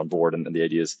users on board. And the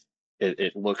idea is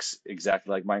it looks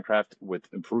exactly like Minecraft with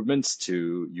improvements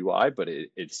to UI, but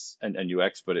it's and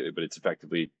UX, but it's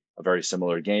effectively a very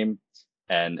similar game.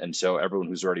 And so everyone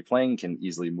who's already playing can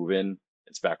easily move in.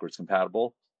 It's backwards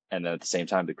compatible. And then at the same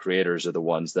time, the creators are the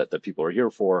ones that people are here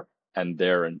for, and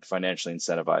they're financially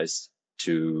incentivized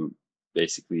to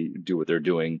basically do what they're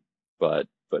doing, but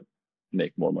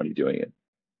make more money doing it.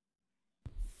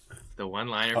 The one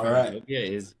liner All from right. Utopia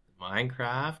is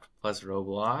Minecraft plus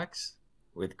Roblox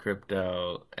with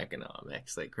crypto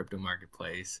economics, like crypto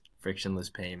marketplace, frictionless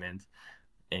payment,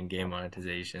 in-game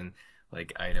monetization,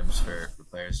 like items for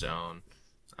players to own.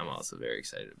 I'm also very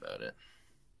excited about it.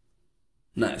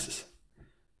 Nice.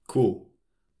 Cool.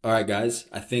 All right, guys.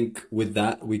 I think with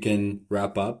that we can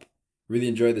wrap up. Really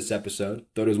enjoyed this episode.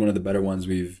 Thought it was one of the better ones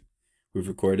we've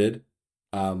recorded.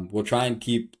 We'll try and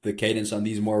keep the cadence on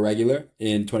these more regular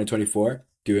in 2024.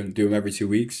 Do them every 2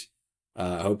 weeks.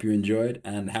 I hope you enjoyed,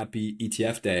 and happy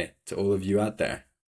ETF day to all of you out there.